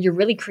point where you're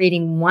really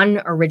creating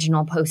one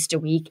original post a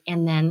week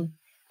and then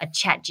a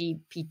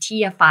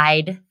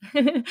ChatGPT-ified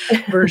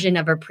version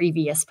of a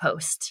previous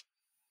post.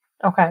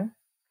 Okay.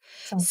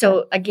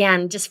 So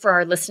again, just for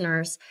our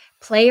listeners,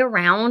 play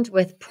around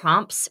with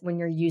prompts when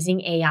you're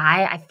using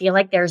AI. I feel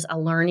like there's a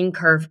learning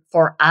curve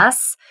for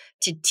us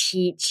to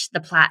teach the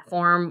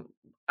platform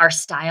our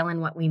style and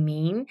what we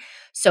mean.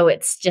 So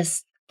it's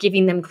just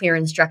giving them clear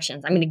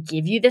instructions. I'm going to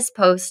give you this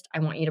post. I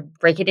want you to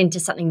break it into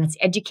something that's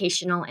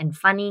educational and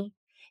funny.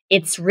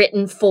 It's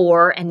written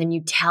for, and then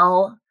you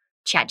tell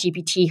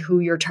ChatGPT who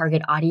your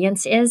target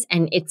audience is,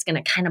 and it's going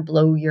to kind of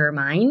blow your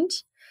mind.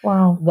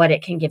 Wow. What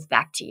it can give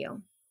back to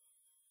you.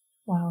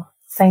 Wow.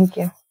 Thank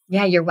you.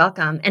 Yeah, you're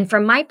welcome. And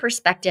from my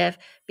perspective,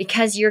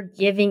 because you're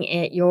giving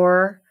it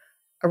your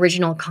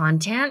original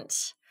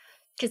content,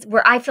 because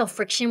where I feel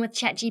friction with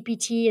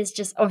ChatGPT is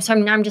just,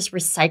 now I'm just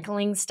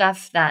recycling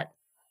stuff that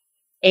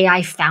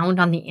AI found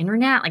on the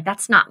internet. Like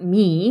that's not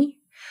me,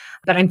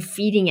 but I'm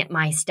feeding it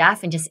my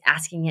stuff and just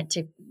asking it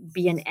to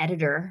be an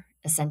editor,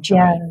 essentially.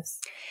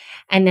 Yes.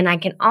 And then I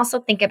can also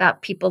think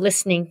about people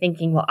listening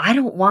thinking, well, I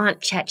don't want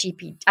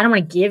ChatGPT. I don't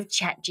want to give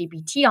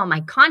ChatGPT all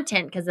my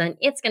content because then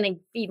it's going to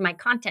feed my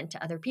content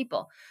to other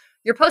people.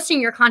 You're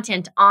posting your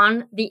content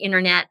on the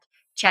internet.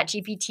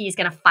 ChatGPT is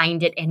going to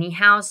find it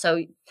anyhow. So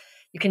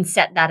you can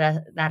set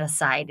that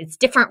aside. It's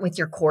different with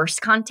your course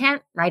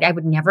content, right? I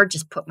would never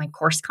just put my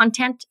course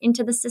content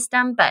into the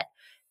system. But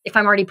if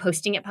I'm already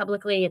posting it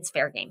publicly, it's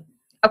fair game.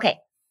 Okay.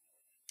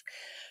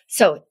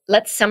 So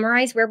let's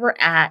summarize where we're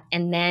at,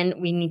 and then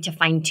we need to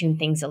fine tune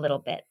things a little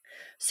bit.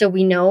 So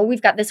we know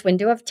we've got this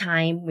window of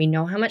time. We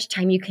know how much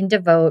time you can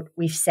devote.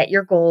 We've set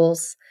your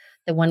goals.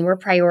 The one we're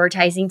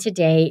prioritizing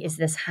today is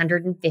this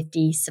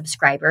 150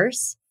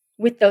 subscribers.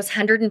 With those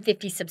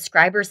 150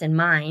 subscribers in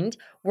mind,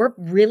 we're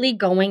really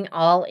going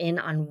all in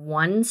on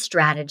one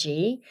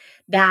strategy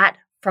that,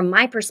 from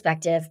my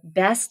perspective,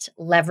 best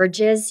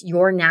leverages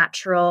your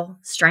natural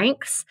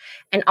strengths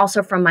and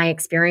also from my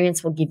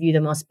experience will give you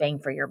the most bang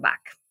for your buck.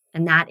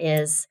 And that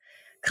is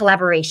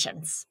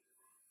collaborations.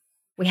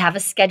 We have a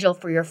schedule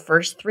for your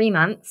first 3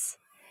 months.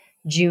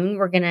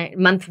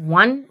 Month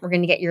 1, we're going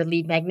to get your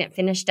lead magnet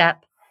finished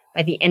up.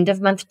 By the end of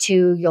month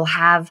 2, you'll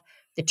have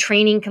the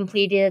training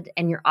completed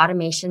and your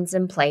automations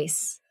in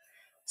place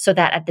so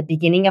that at the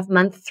beginning of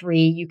month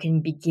 3, you can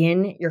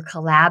begin your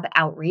collab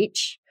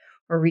outreach.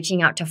 We're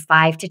reaching out to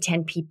 5 to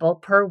 10 people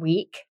per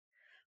week.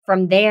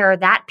 From there,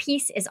 that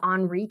piece is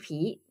on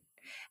repeat.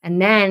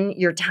 And then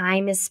your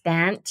time is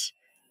spent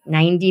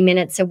 90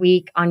 minutes a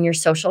week on your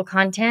social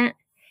content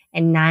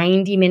and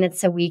 90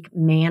 minutes a week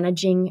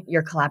managing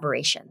your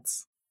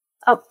collaborations.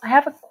 Oh, I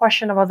have a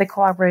question about the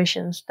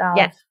collaborations, Dal.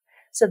 Yes.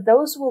 So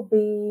those will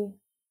be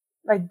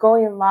like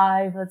going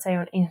live, let's say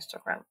on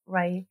Instagram,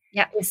 right?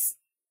 Yeah.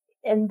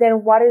 And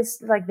then what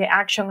is like the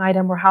action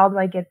item, or how do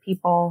I get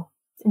people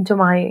into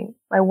my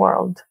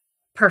world?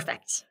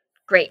 Perfect.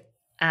 Great.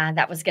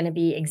 That was going to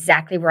be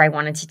exactly where I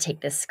wanted to take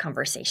this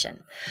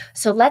conversation.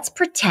 So let's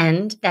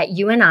pretend that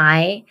you and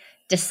I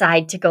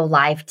decide to go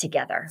live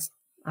together.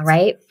 All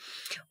right.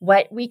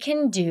 What we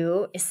can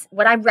do is,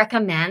 what I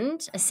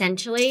recommend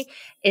essentially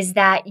is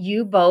that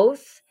you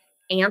both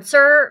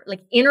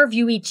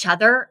interview each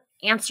other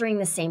answering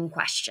the same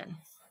question,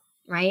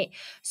 right?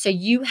 So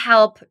you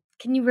help.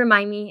 Can you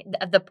remind me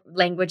of the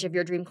language of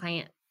your dream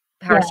client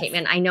power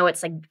statement? I know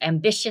it's like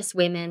ambitious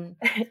women.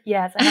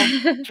 Yes. I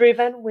help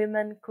driven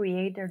women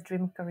create their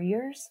dream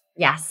careers.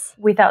 Yes.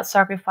 Without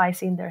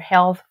sacrificing their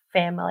health,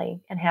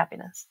 family, and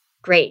happiness.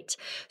 Great.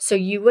 So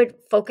you would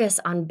focus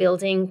on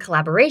building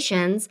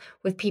collaborations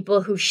with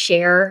people who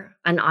share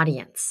an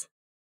audience,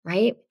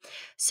 right?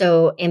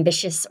 So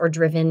ambitious or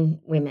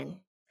driven women.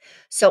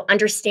 So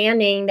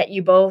understanding that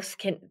you both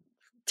can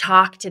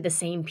talk to the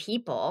same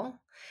people,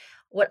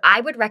 what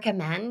I would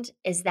recommend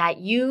is that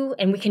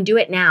and we can do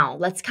it now,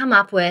 let's come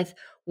up with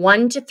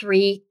 1 to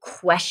 3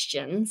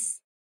 questions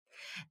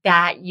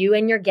that you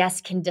and your guests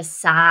can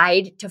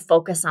decide to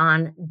focus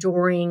on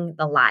during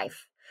the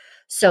live.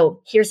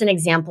 So here's an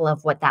example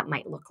of what that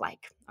might look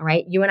like. All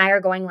right. You and I are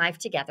going live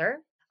together.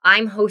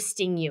 I'm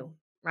hosting you,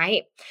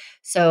 right?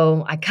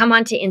 So I come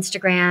onto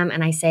Instagram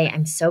and I say,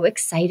 I'm so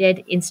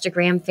excited,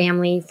 Instagram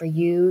family, for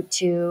you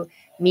to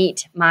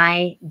meet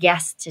my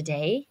guest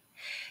today.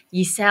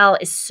 Yisel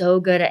is so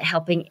good at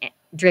helping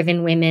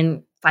driven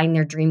women find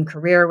their dream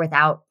career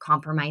without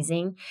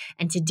compromising.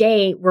 And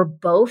today we're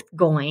both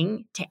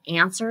going to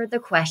answer the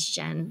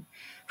question,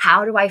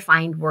 how do I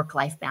find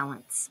work-life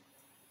balance?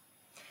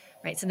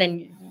 Right. So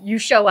then you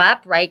show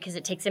up, right? Because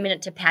it takes a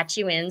minute to patch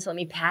you in. So let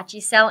me patch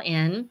Yisel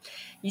in.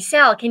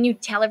 Yisel, can you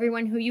tell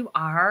everyone who you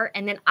are?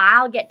 And then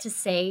I'll get to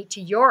say to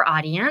your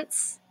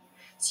audience.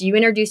 So you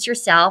introduce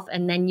yourself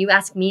and then you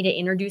ask me to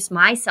introduce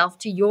myself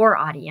to your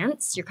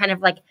audience. You're kind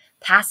of like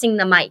passing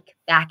the mic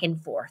back and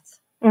forth,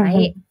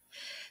 right?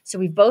 So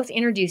we've both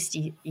introduced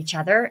each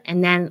other.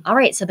 And then, all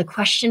right, so the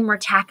question we're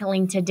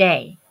tackling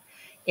today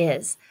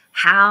is,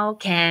 how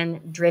can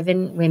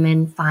driven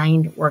women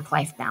find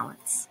work-life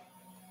balance?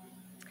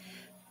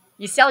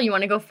 Giselle, you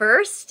want to go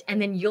first?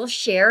 And then you'll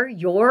share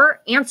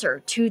your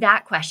answer to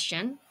that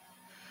question.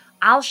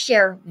 I'll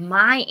share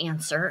my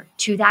answer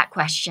to that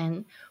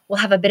question. We'll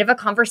have a bit of a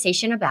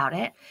conversation about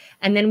it.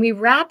 And then we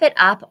wrap it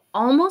up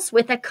almost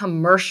with a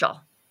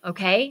commercial,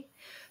 okay?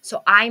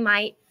 So I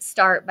might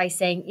start by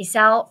saying,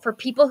 Giselle, for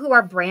people who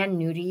are brand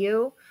new to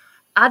you,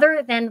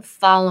 other than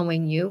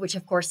following you, which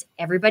of course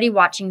everybody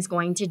watching is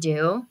going to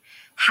do,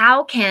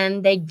 how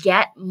can they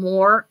get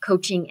more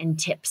coaching and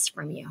tips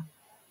from you?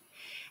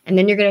 And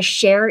then you're going to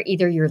share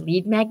either your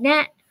lead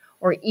magnet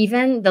or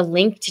even the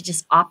link to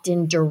just opt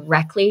in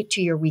directly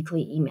to your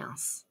weekly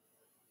emails.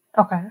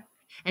 Okay.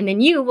 And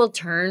then you'll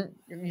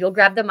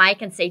grab the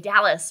mic and say,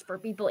 Dallas, for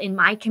people in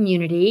my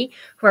community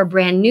who are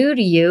brand new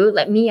to you,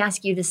 let me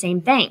ask you the same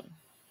thing.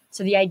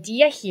 So the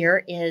idea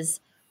here is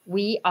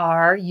we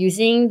are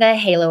using the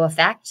halo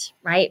effect,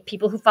 right?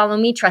 People who follow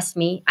me, trust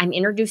me. I'm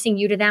introducing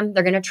you to them.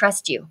 They're going to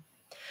trust you.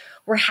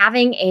 We're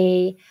having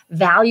a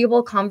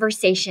valuable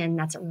conversation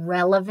that's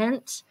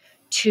relevant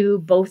to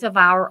both of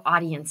our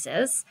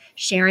audiences,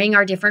 sharing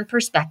our different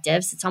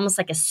perspectives. It's almost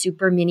like a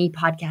super mini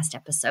podcast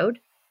episode,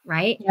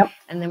 right? Yep.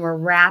 And then we're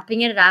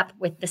wrapping it up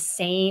with the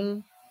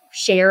same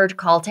shared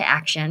call to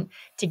action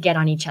to get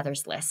on each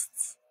other's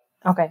lists.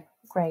 Okay,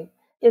 great.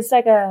 It's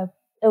like a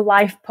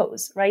live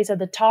post, right? So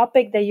the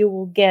topic that you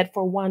will get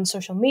for one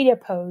social media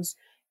post,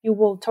 you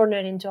will turn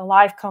it into a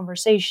live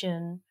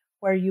conversation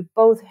where you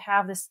both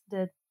have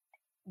the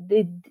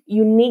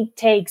unique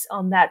takes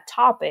on that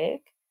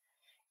topic,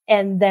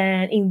 and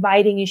then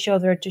inviting each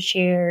other to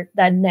share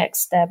that next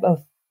step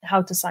of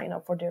how to sign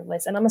up for their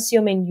list. And I'm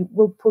assuming you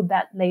will put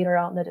that later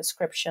on the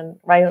description,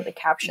 right, or the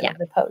caption of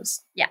the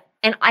post. Yeah.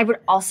 And I would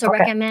also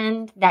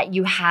recommend that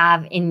you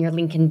have in your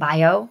link in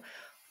bio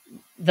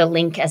the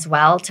link as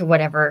well to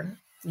whatever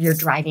you're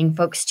driving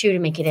folks to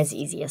make it as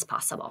easy as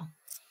possible.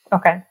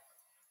 Okay.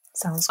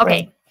 Sounds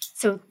great. Okay.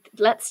 So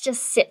let's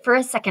just sit for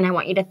a second. I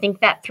want you to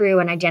think that through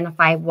and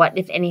identify what,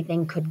 if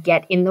anything, could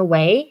get in the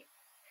way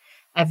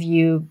of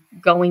you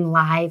going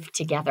live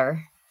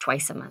together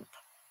twice a month.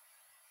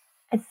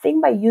 I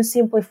think by you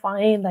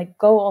simplifying, like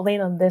go all in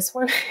on this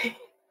one,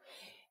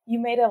 you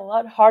made it a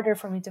lot harder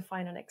for me to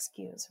find an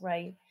excuse,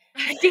 right?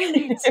 Damn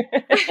it.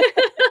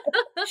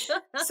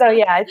 So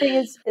yeah, I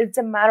think it's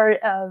a matter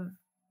of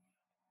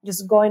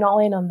just going all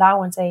in on that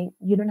one, saying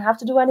you don't have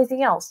to do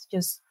anything else.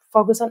 Just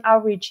focus on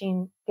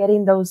outreaching,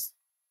 getting those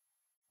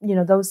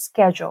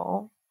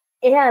schedule.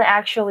 And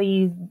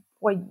actually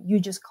what you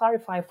just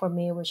clarified for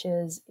me, which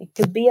is it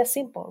could be as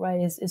simple,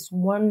 right? It's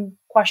one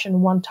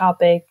question, one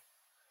topic.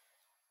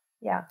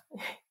 Yeah,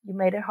 you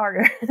made it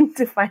harder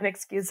to find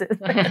excuses.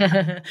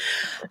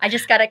 I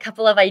just got a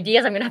couple of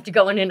ideas. I'm going to have to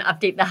go in and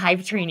update the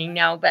Hive training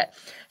now. But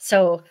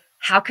so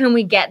how can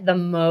we get the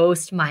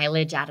most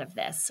mileage out of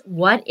this?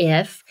 What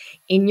if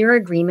in your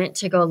agreement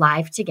to go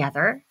live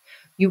together,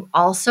 you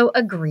also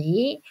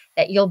agree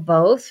that you'll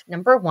both,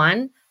 number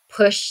one,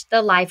 push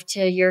the live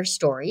to your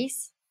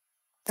stories.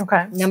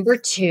 Okay. Number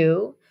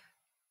two,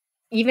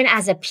 even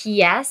as a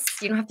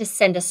PS, you don't have to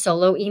send a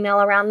solo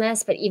email around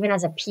this, but even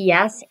as a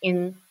PS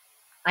in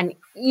an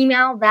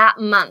email that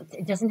month,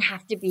 it doesn't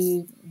have to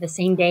be the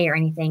same day or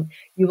anything.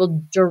 You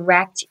will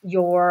direct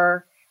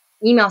your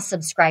email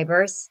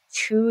subscribers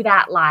to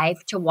that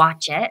live to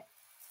watch it.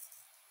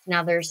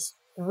 Now there's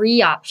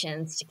 3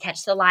 options: to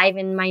catch the live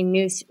in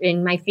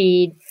my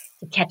feed,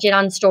 to catch it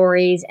on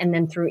stories, and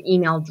then through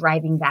email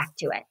driving back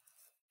to it.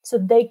 So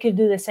they could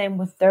do the same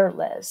with their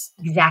list.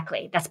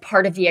 Exactly. That's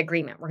part of the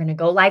agreement. We're going to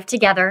go live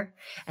together.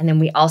 And then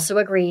we also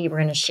agree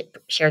we're going to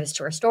share this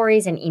to our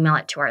stories and email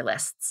it to our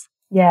lists.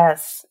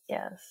 Yes.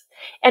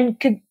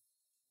 And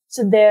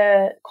so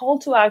the call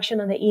to action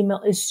on the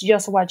email is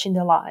just watching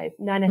the live,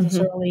 not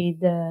necessarily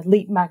the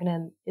lead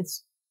magnet.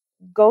 It's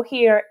go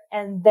here,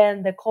 and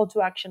then the call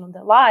to action on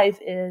the live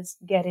is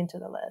get into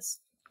the list.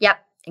 Yep,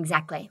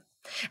 exactly.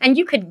 And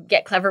you could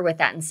get clever with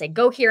that and say,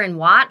 go here and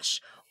watch.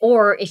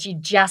 Or if you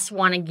just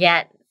want to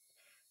get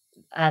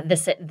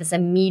this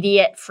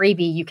immediate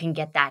freebie, you can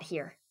get that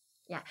here.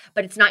 Yeah,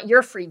 but it's not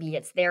your freebie,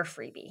 it's their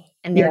freebie.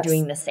 And they're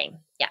doing the same.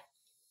 Yeah.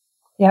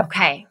 Yep.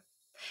 Okay.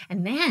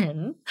 And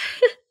then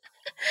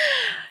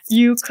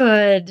you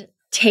could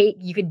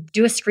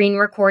do a screen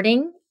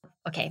recording.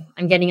 Okay,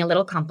 I'm getting a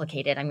little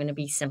complicated. I'm going to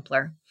be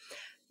simpler.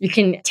 You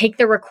can take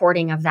the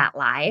recording of that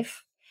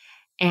live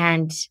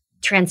and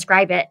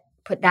transcribe it,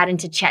 put that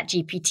into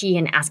ChatGPT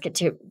and ask it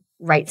to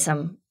write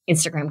some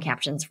Instagram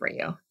captions for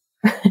you.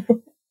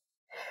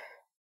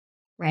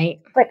 Right?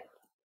 But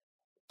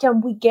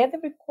can we get the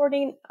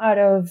recording out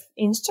of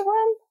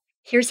Instagram?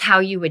 Here's how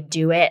you would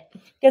do it.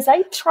 Because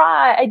I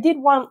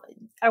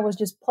was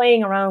just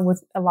playing around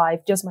with a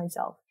live, just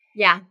myself.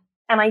 Yeah.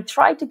 And I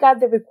tried to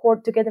get the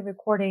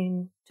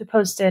recording to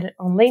post it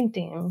on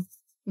LinkedIn.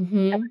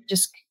 Mm-hmm. And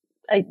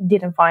I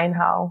didn't find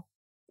how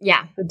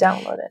to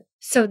download it.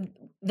 So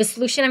the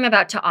solution I'm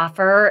about to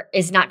offer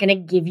is not going to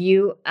give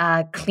you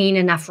a clean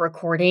enough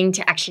recording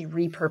to actually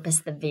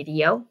repurpose the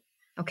video.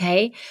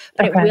 Okay.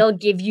 But it will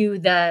give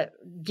you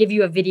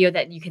a video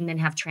that you can then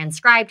have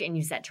transcribed and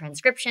use that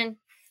transcription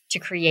to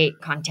create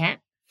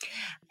content.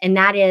 And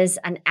that is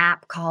an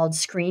app called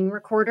Screen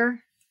Recorder.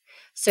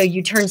 So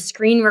you turn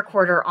Screen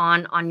Recorder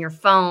on your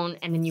phone,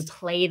 and then you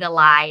play the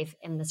live,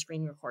 and the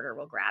Screen Recorder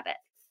will grab it.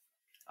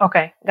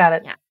 Okay, got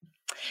it. Yeah.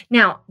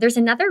 Now, there's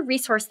another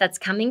resource that's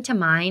coming to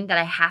mind that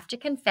I have to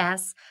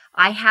confess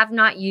I have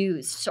not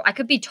used. So I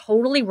could be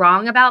totally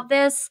wrong about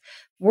this.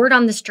 Word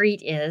on the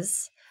street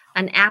is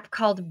an app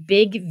called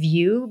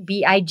BigVu,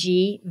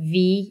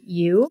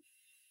 BIGVU,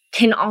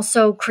 can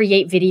also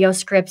create video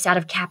scripts out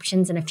of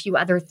captions and a few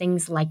other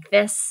things like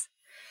this.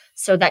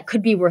 So that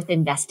could be worth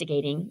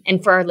investigating.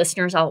 And for our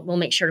listeners, we'll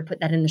make sure to put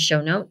that in the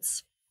show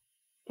notes.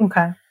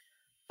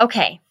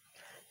 Okay.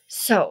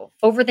 So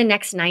over the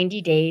next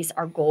 90 days,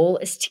 our goal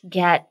is to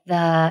get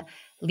the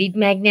lead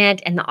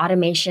magnet and the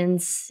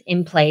automations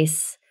in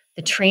place,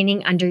 the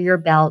training under your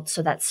belt,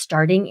 so that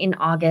starting in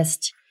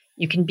August,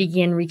 you can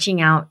begin reaching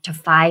out to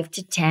 5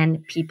 to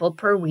 10 people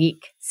per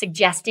week,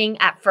 suggesting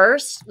at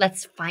first,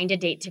 let's find a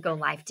date to go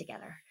live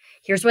together.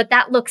 Here's what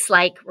that looks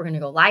like. We're going to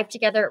go live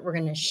together. We're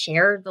going to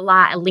share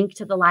a link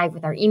to the live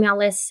with our email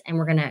list, and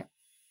we're going to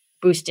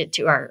push it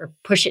to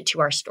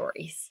our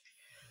stories.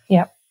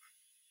 Yep.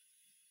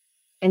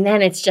 And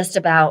then it's just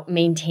about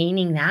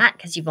maintaining that,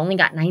 because you've only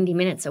got 90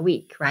 minutes a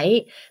week,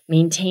 right?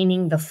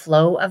 Maintaining the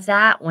flow of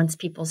that once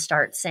people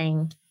start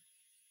saying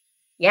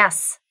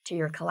yes to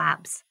your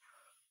collabs.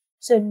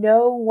 So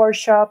no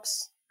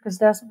workshops, because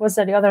that was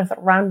the other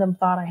random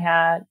thought I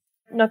had.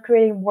 Not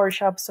creating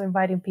workshops, so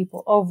inviting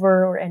people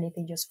over or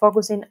anything, just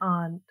focusing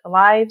on the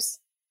lives,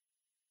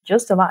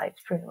 just the lives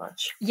pretty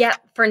much. Yeah,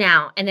 for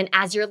now. And then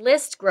as your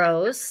list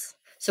grows,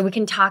 so we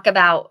can talk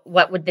about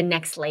what would the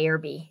next layer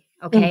be.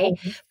 Okay.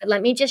 Mm-hmm. But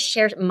let me just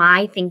share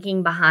my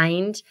thinking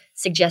behind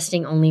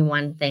suggesting only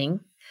one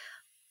thing.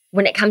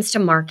 When it comes to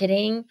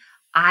marketing,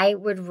 I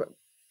would,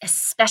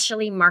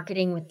 especially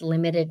marketing with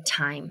limited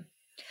time,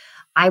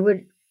 I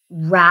would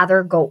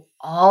rather go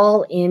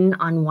all in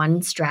on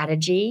one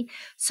strategy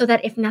so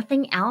that if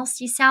nothing else,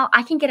 Giselle,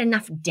 I can get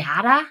enough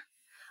data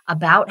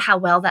about how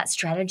well that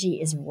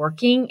strategy is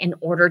working in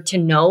order to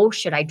know,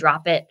 should I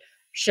drop it?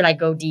 Should I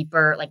go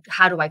deeper? Like,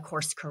 how do I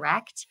course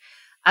correct?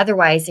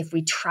 Otherwise, if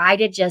we try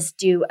to just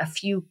do a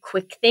few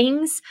quick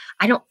things,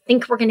 I don't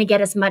think we're going to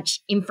get as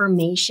much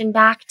information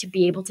back to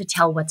be able to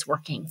tell what's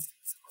working.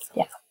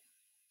 Yeah.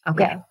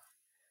 Okay.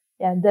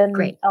 Yeah. And then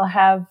Great. I'll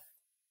have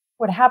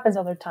what happens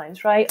other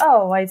times, right?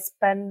 Oh, I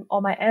spend all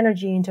my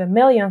energy into a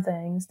million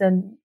things,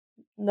 then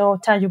no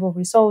tangible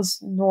results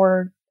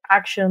nor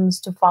actions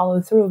to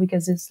follow through,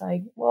 because it's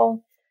like,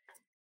 well,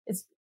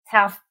 it's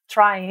half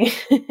trying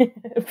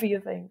a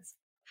few things.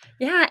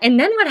 Yeah. And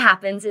then what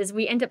happens is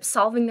we end up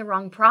solving the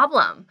wrong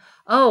problem.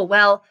 Oh,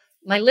 well,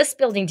 my list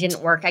building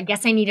didn't work. I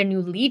guess I need a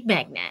new lead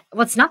magnet.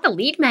 Well, it's not the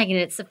lead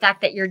magnet. It's the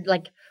fact that you're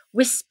like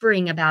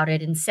whispering about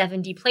it in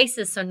 70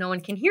 places so no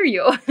one can hear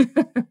you.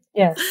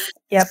 Yes.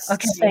 Yep.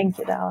 Okay. Thank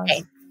you, Dallas.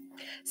 Okay.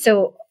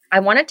 So I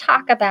want to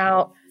talk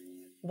about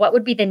what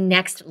would be the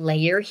next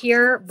layer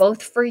here,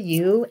 both for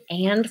you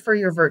and for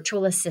your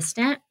virtual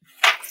assistant.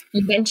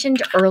 You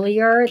mentioned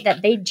earlier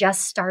that they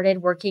just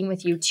started working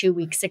with you 2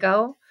 weeks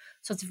ago.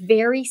 So it's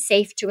very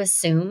safe to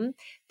assume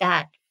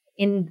that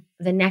in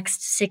the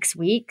next 6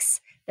 weeks,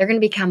 they're going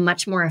to become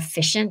much more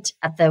efficient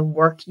at the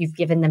work you've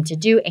given them to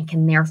do and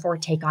can therefore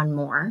take on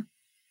more.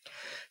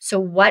 So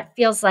what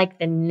feels like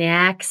the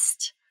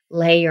next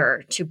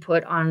layer to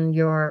put on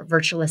your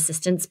virtual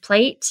assistant's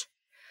plate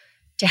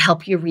to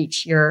help you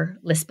reach your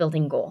list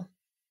building goal?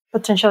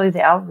 Potentially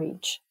the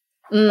outreach.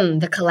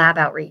 The collab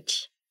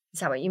outreach. Is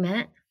that what you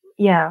meant?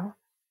 Yeah,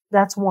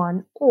 that's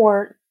one.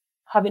 Or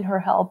having her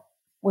help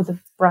with a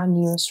brand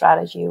new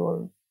strategy,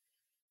 or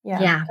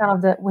kind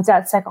of with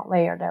that second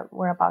layer that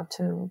we're about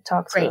to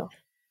talk through.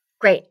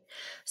 Great.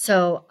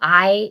 So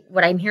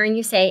what I'm hearing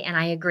you say, and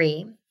I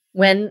agree,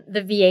 when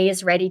the VA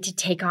is ready to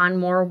take on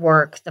more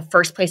work, the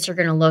first place you're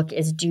going to look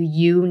is, do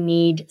you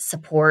need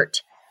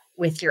support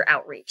with your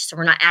outreach? So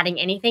we're not adding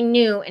anything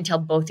new until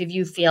both of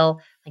you feel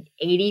like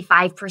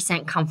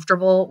 85%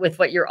 comfortable with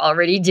what you're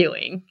already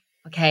doing.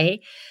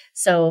 Okay.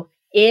 So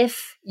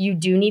if you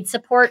do need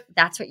support,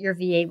 that's what your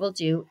VA will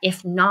do.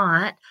 If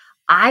not,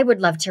 I would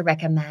love to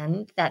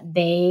recommend that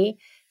they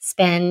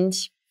spend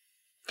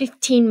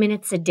 15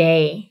 minutes a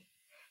day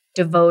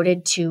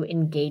devoted to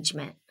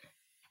engagement.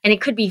 And it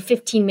could be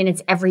 15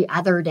 minutes every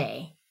other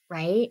day,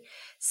 right?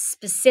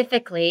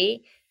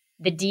 Specifically,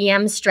 the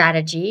DM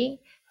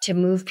strategy to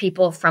move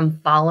people from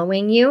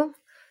following you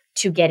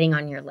to getting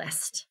on your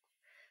list.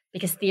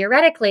 Because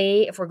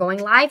theoretically, if we're going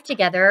live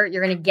together,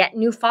 you're going to get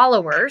new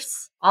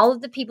followers. All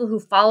of the people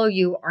who follow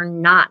you are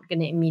not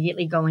going to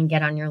immediately go and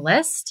get on your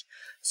list.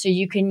 So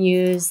you can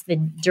use the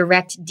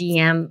direct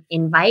DM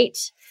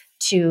invite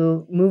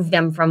to move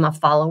them from a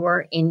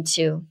follower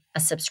into a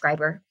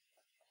subscriber.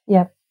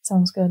 Yep,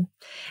 sounds good.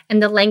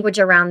 And the language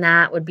around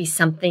that would be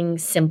something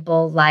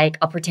simple like,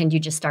 I'll pretend you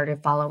just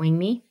started following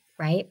me,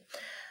 right?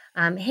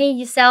 Hey,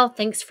 Giselle,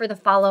 thanks for the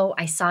follow.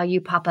 I saw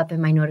you pop up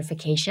in my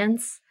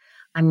notifications.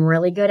 I'm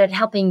really good at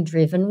helping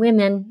driven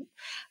women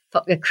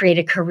create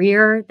a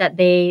career that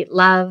they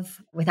love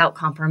without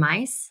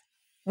compromise.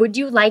 Would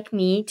you like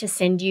me to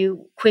send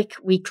you quick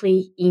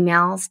weekly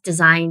emails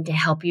designed to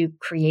help you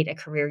create a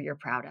career you're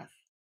proud of?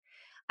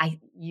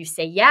 You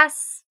say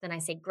yes, then I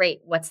say,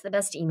 great, what's the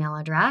best email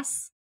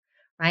address?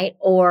 Right?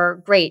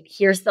 Or great,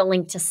 here's the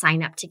link to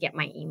sign up to get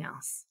my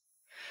emails.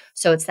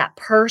 So it's that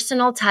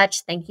personal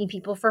touch, thanking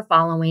people for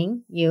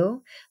following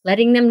you,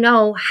 letting them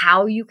know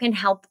how you can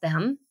help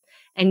them,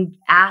 and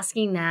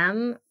asking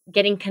them,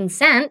 getting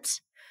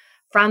consent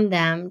from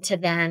them to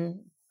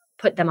then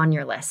put them on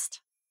your list.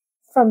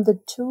 From the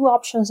two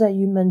options that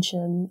you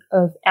mentioned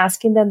of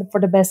asking them for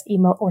the best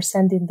email or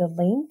sending the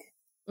link,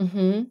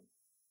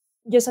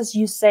 just as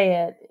you say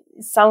it,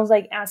 it sounds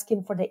like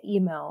asking for the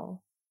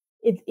email.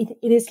 It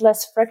is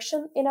less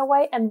friction in a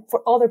way, and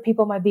for other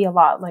people might be a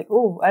lot like,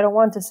 oh, I don't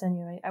want to send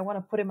you, I want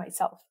to put it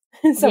myself.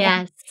 So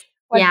Yes.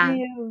 what Yeah. do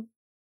you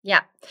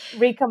Yeah.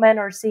 recommend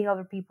or see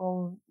other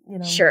people,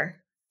 Sure.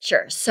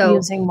 So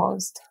using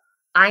most?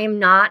 I am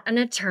not an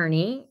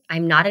attorney.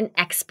 I'm not an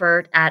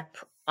expert at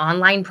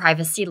online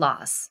privacy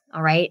laws.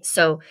 All right.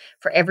 So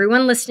for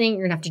everyone listening,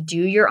 you're going to have to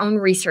do your own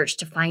research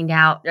to find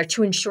out or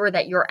to ensure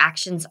that your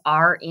actions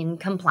are in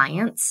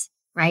compliance,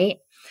 right?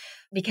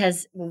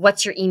 Because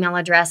what's your email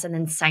address and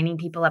then signing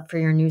people up for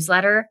your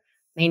newsletter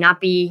may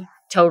not be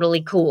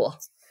totally cool,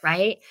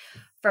 right?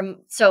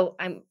 So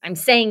I'm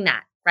saying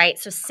that, right?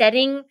 So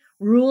setting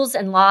rules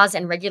and laws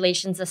and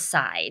regulations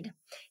aside,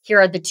 here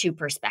are the two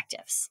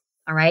perspectives.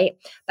 All right.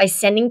 By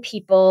sending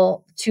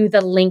people to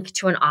the link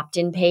to an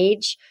opt-in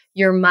page,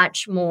 you're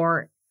much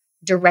more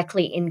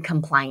directly in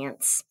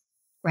compliance,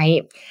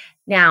 right?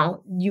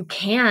 Now, you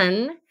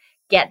can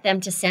get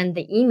them to send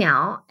the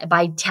email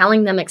by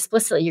telling them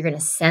explicitly you're going to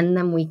send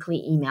them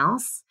weekly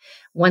emails.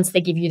 Once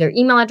they give you their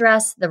email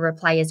address, the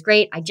reply is,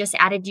 great, I just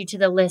added you to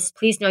the list.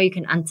 Please know you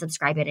can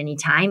unsubscribe at any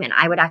time. And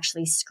I would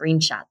actually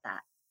screenshot that.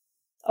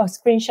 Oh,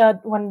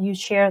 screenshot when you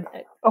share.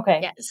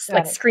 Okay. Yes,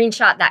 like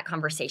screenshot that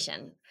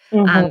conversation,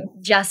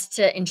 just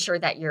to ensure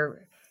that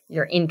you're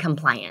in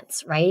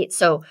compliance, right?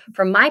 So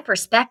from my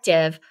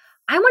perspective,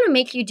 I want to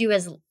make you do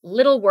as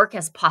little work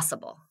as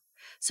possible.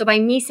 So by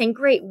me saying,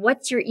 great,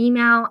 what's your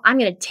email? I'm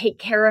going to take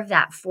care of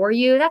that for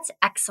you. That's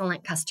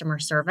excellent customer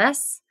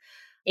service.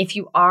 If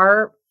you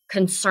are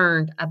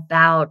concerned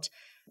about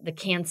the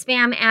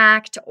CAN-SPAM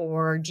Act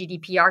or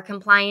GDPR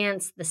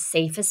compliance, the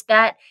safest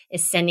bet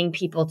is sending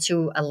people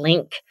to a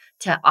link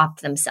to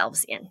opt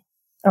themselves in.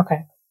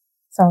 Okay.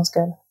 Sounds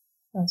good.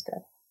 Thank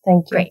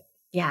you. Great.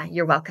 Yeah,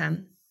 you're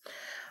welcome.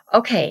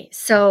 Okay,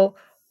 so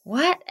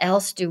what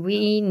else do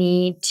we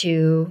need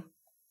to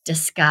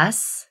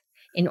discuss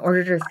in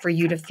order for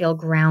you to feel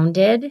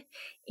grounded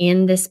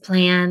in this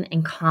plan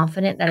and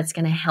confident that it's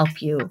going to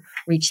help you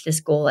reach this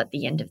goal at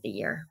the end of the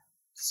year?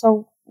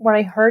 So what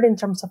I heard in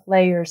terms of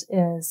layers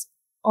is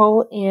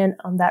all in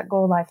on that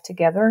go live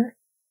together.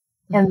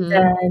 And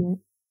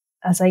then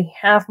as I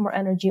have more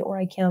energy or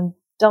I can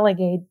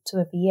delegate to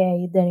a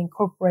VA, then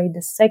incorporate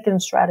the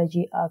second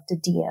strategy of the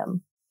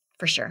DM.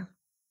 For sure.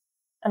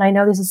 And I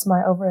know this is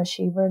my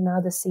overachiever, now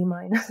the C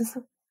minus.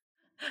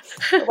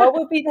 What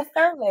would be the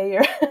third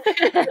layer?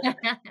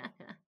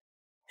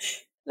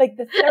 Like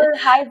the third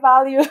high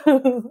value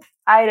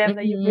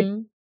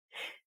item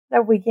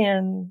that we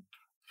can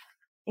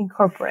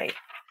incorporate.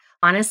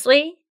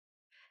 Honestly,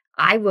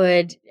 I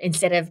would,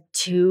 instead of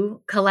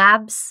 2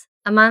 collabs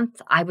a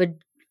month, I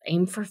would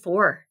aim for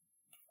 4.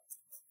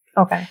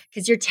 Okay.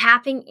 Because you're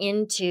tapping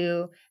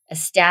into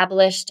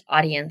established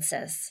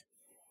audiences,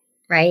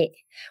 right?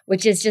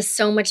 Which is just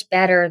so much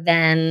better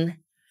than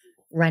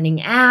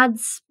running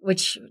ads,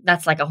 which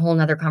that's like a whole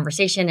nother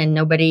conversation. And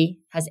nobody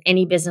has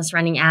any business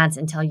running ads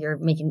until you're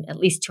making at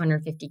least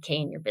 $250K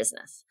in your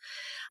business.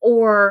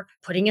 Or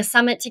putting a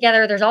summit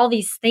together. There's all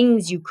these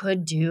things you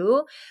could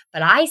do.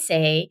 But I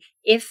say,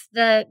 if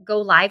the go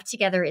live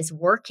together is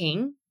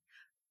working,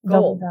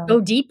 go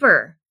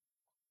deeper.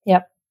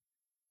 Yep.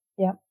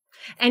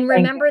 And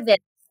remember that.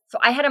 So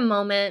I had a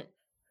moment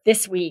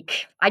this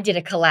week. I did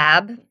a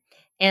collab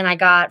and I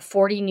got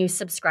 40 new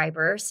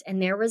subscribers.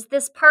 And there was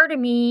this part of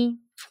me,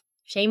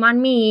 shame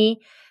on me,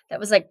 that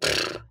was like,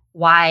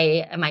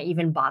 why am I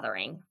even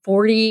bothering?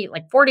 40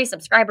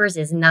 subscribers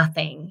is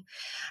nothing.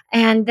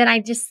 And then I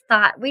just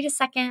thought, wait a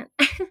second,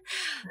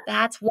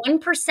 that's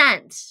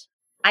 1%.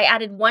 I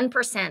added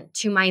 1%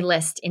 to my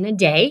list in a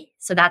day.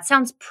 So that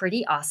sounds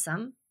pretty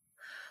awesome.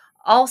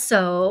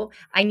 Also,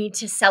 I need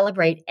to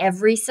celebrate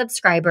every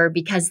subscriber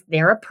because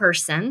they're a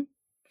person.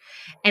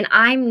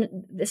 And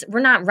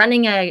we're not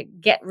running a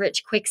get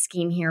rich quick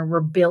scheme here.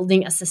 We're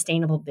building a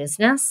sustainable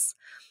business.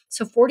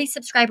 So 40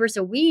 subscribers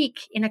a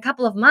week in a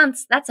couple of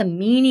months, that's a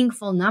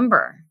meaningful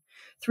number.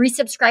 3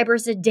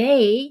 subscribers a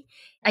day,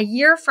 a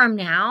year from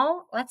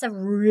now, that's a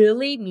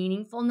really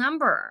meaningful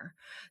number.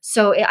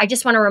 So I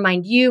just want to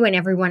remind you and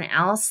everyone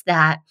else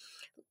that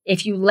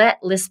if you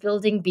let list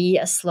building be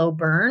a slow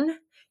burn,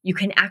 you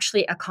can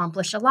actually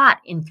accomplish a lot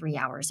in 3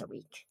 hours a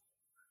week.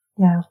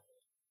 Yeah.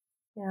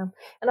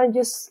 And I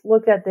just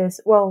looked at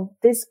this. Well,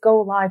 this go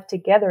live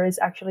together is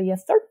actually a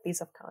third piece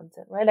of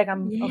content, right? Like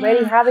I'm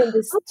already having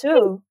this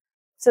too.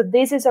 So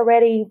this is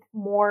already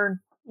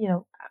more,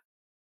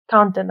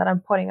 content that I'm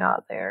putting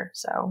out there.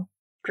 So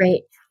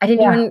great. That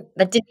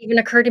didn't even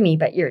occur to me,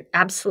 but you're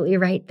absolutely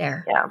right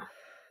there. Yeah.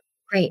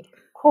 Great.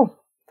 Cool.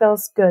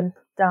 Feels good,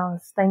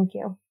 Dallas. Thank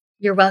you.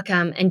 You're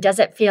welcome. And does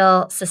it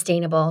feel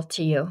sustainable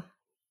to you?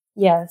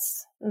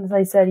 Yes. As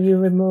I said, you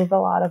remove a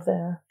lot of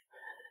the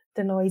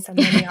noise and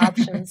many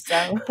options.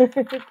 So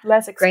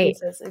less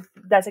excuses.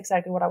 That's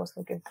exactly what I was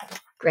looking for.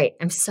 Great.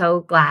 I'm so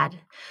glad.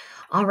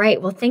 All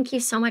right. Well, thank you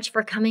so much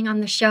for coming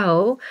on the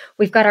show.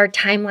 We've got our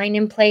timeline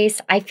in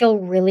place. I feel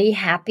really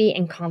happy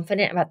and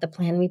confident about the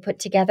plan we put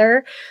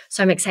together.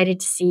 So I'm excited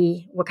to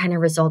see what kind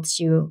of results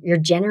you're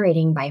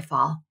generating by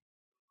fall.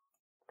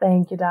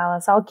 Thank you,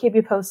 Dallas. I'll keep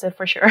you posted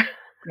for sure.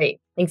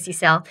 Great. Thanks,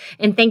 Giselle.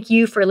 And thank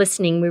you for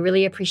listening. We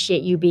really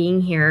appreciate you being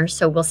here.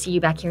 So we'll see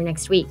you back here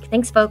next week.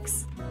 Thanks,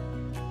 folks.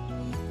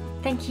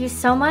 Thank you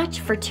so much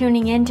for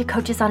tuning in to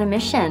Coaches on a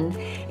Mission.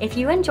 If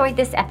you enjoyed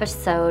this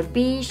episode,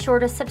 be sure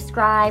to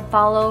subscribe,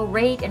 follow,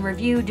 rate, and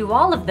review, do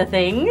all of the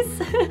things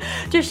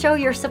to show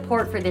your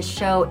support for this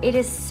show. It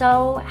is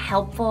so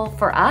helpful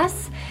for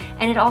us,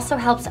 and it also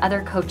helps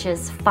other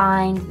coaches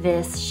find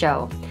this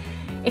show.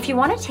 If you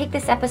want to take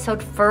this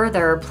episode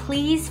further,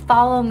 please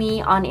follow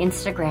me on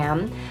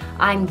Instagram.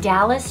 I'm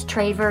Dallas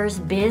Travers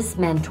Biz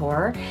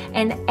Mentor,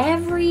 and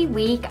every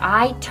week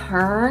I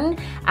turn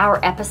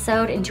our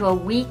episode into a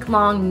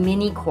week-long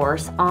mini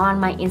course on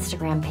my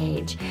Instagram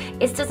page.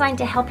 It's designed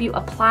to help you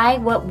apply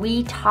what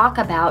we talk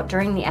about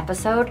during the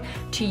episode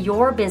to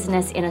your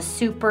business in a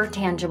super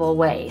tangible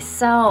way.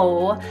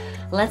 So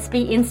let's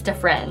be Insta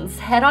friends.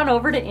 Head on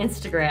over to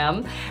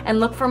Instagram and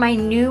look for my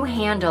new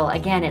handle.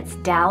 Again, it's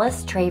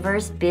Dallas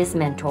Travers Biz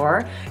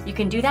Mentor. You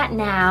can do that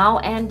now,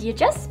 and you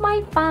just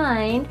might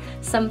find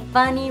some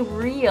funny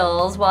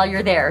reels while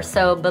you're there.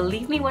 So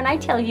believe me when I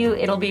tell you,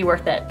 it'll be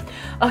worth it.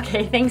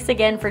 Okay, thanks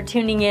again for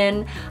tuning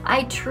in.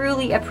 I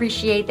truly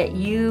appreciate that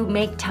you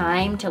make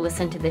time to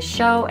listen to this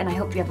show, and I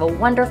hope you have a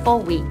wonderful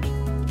week.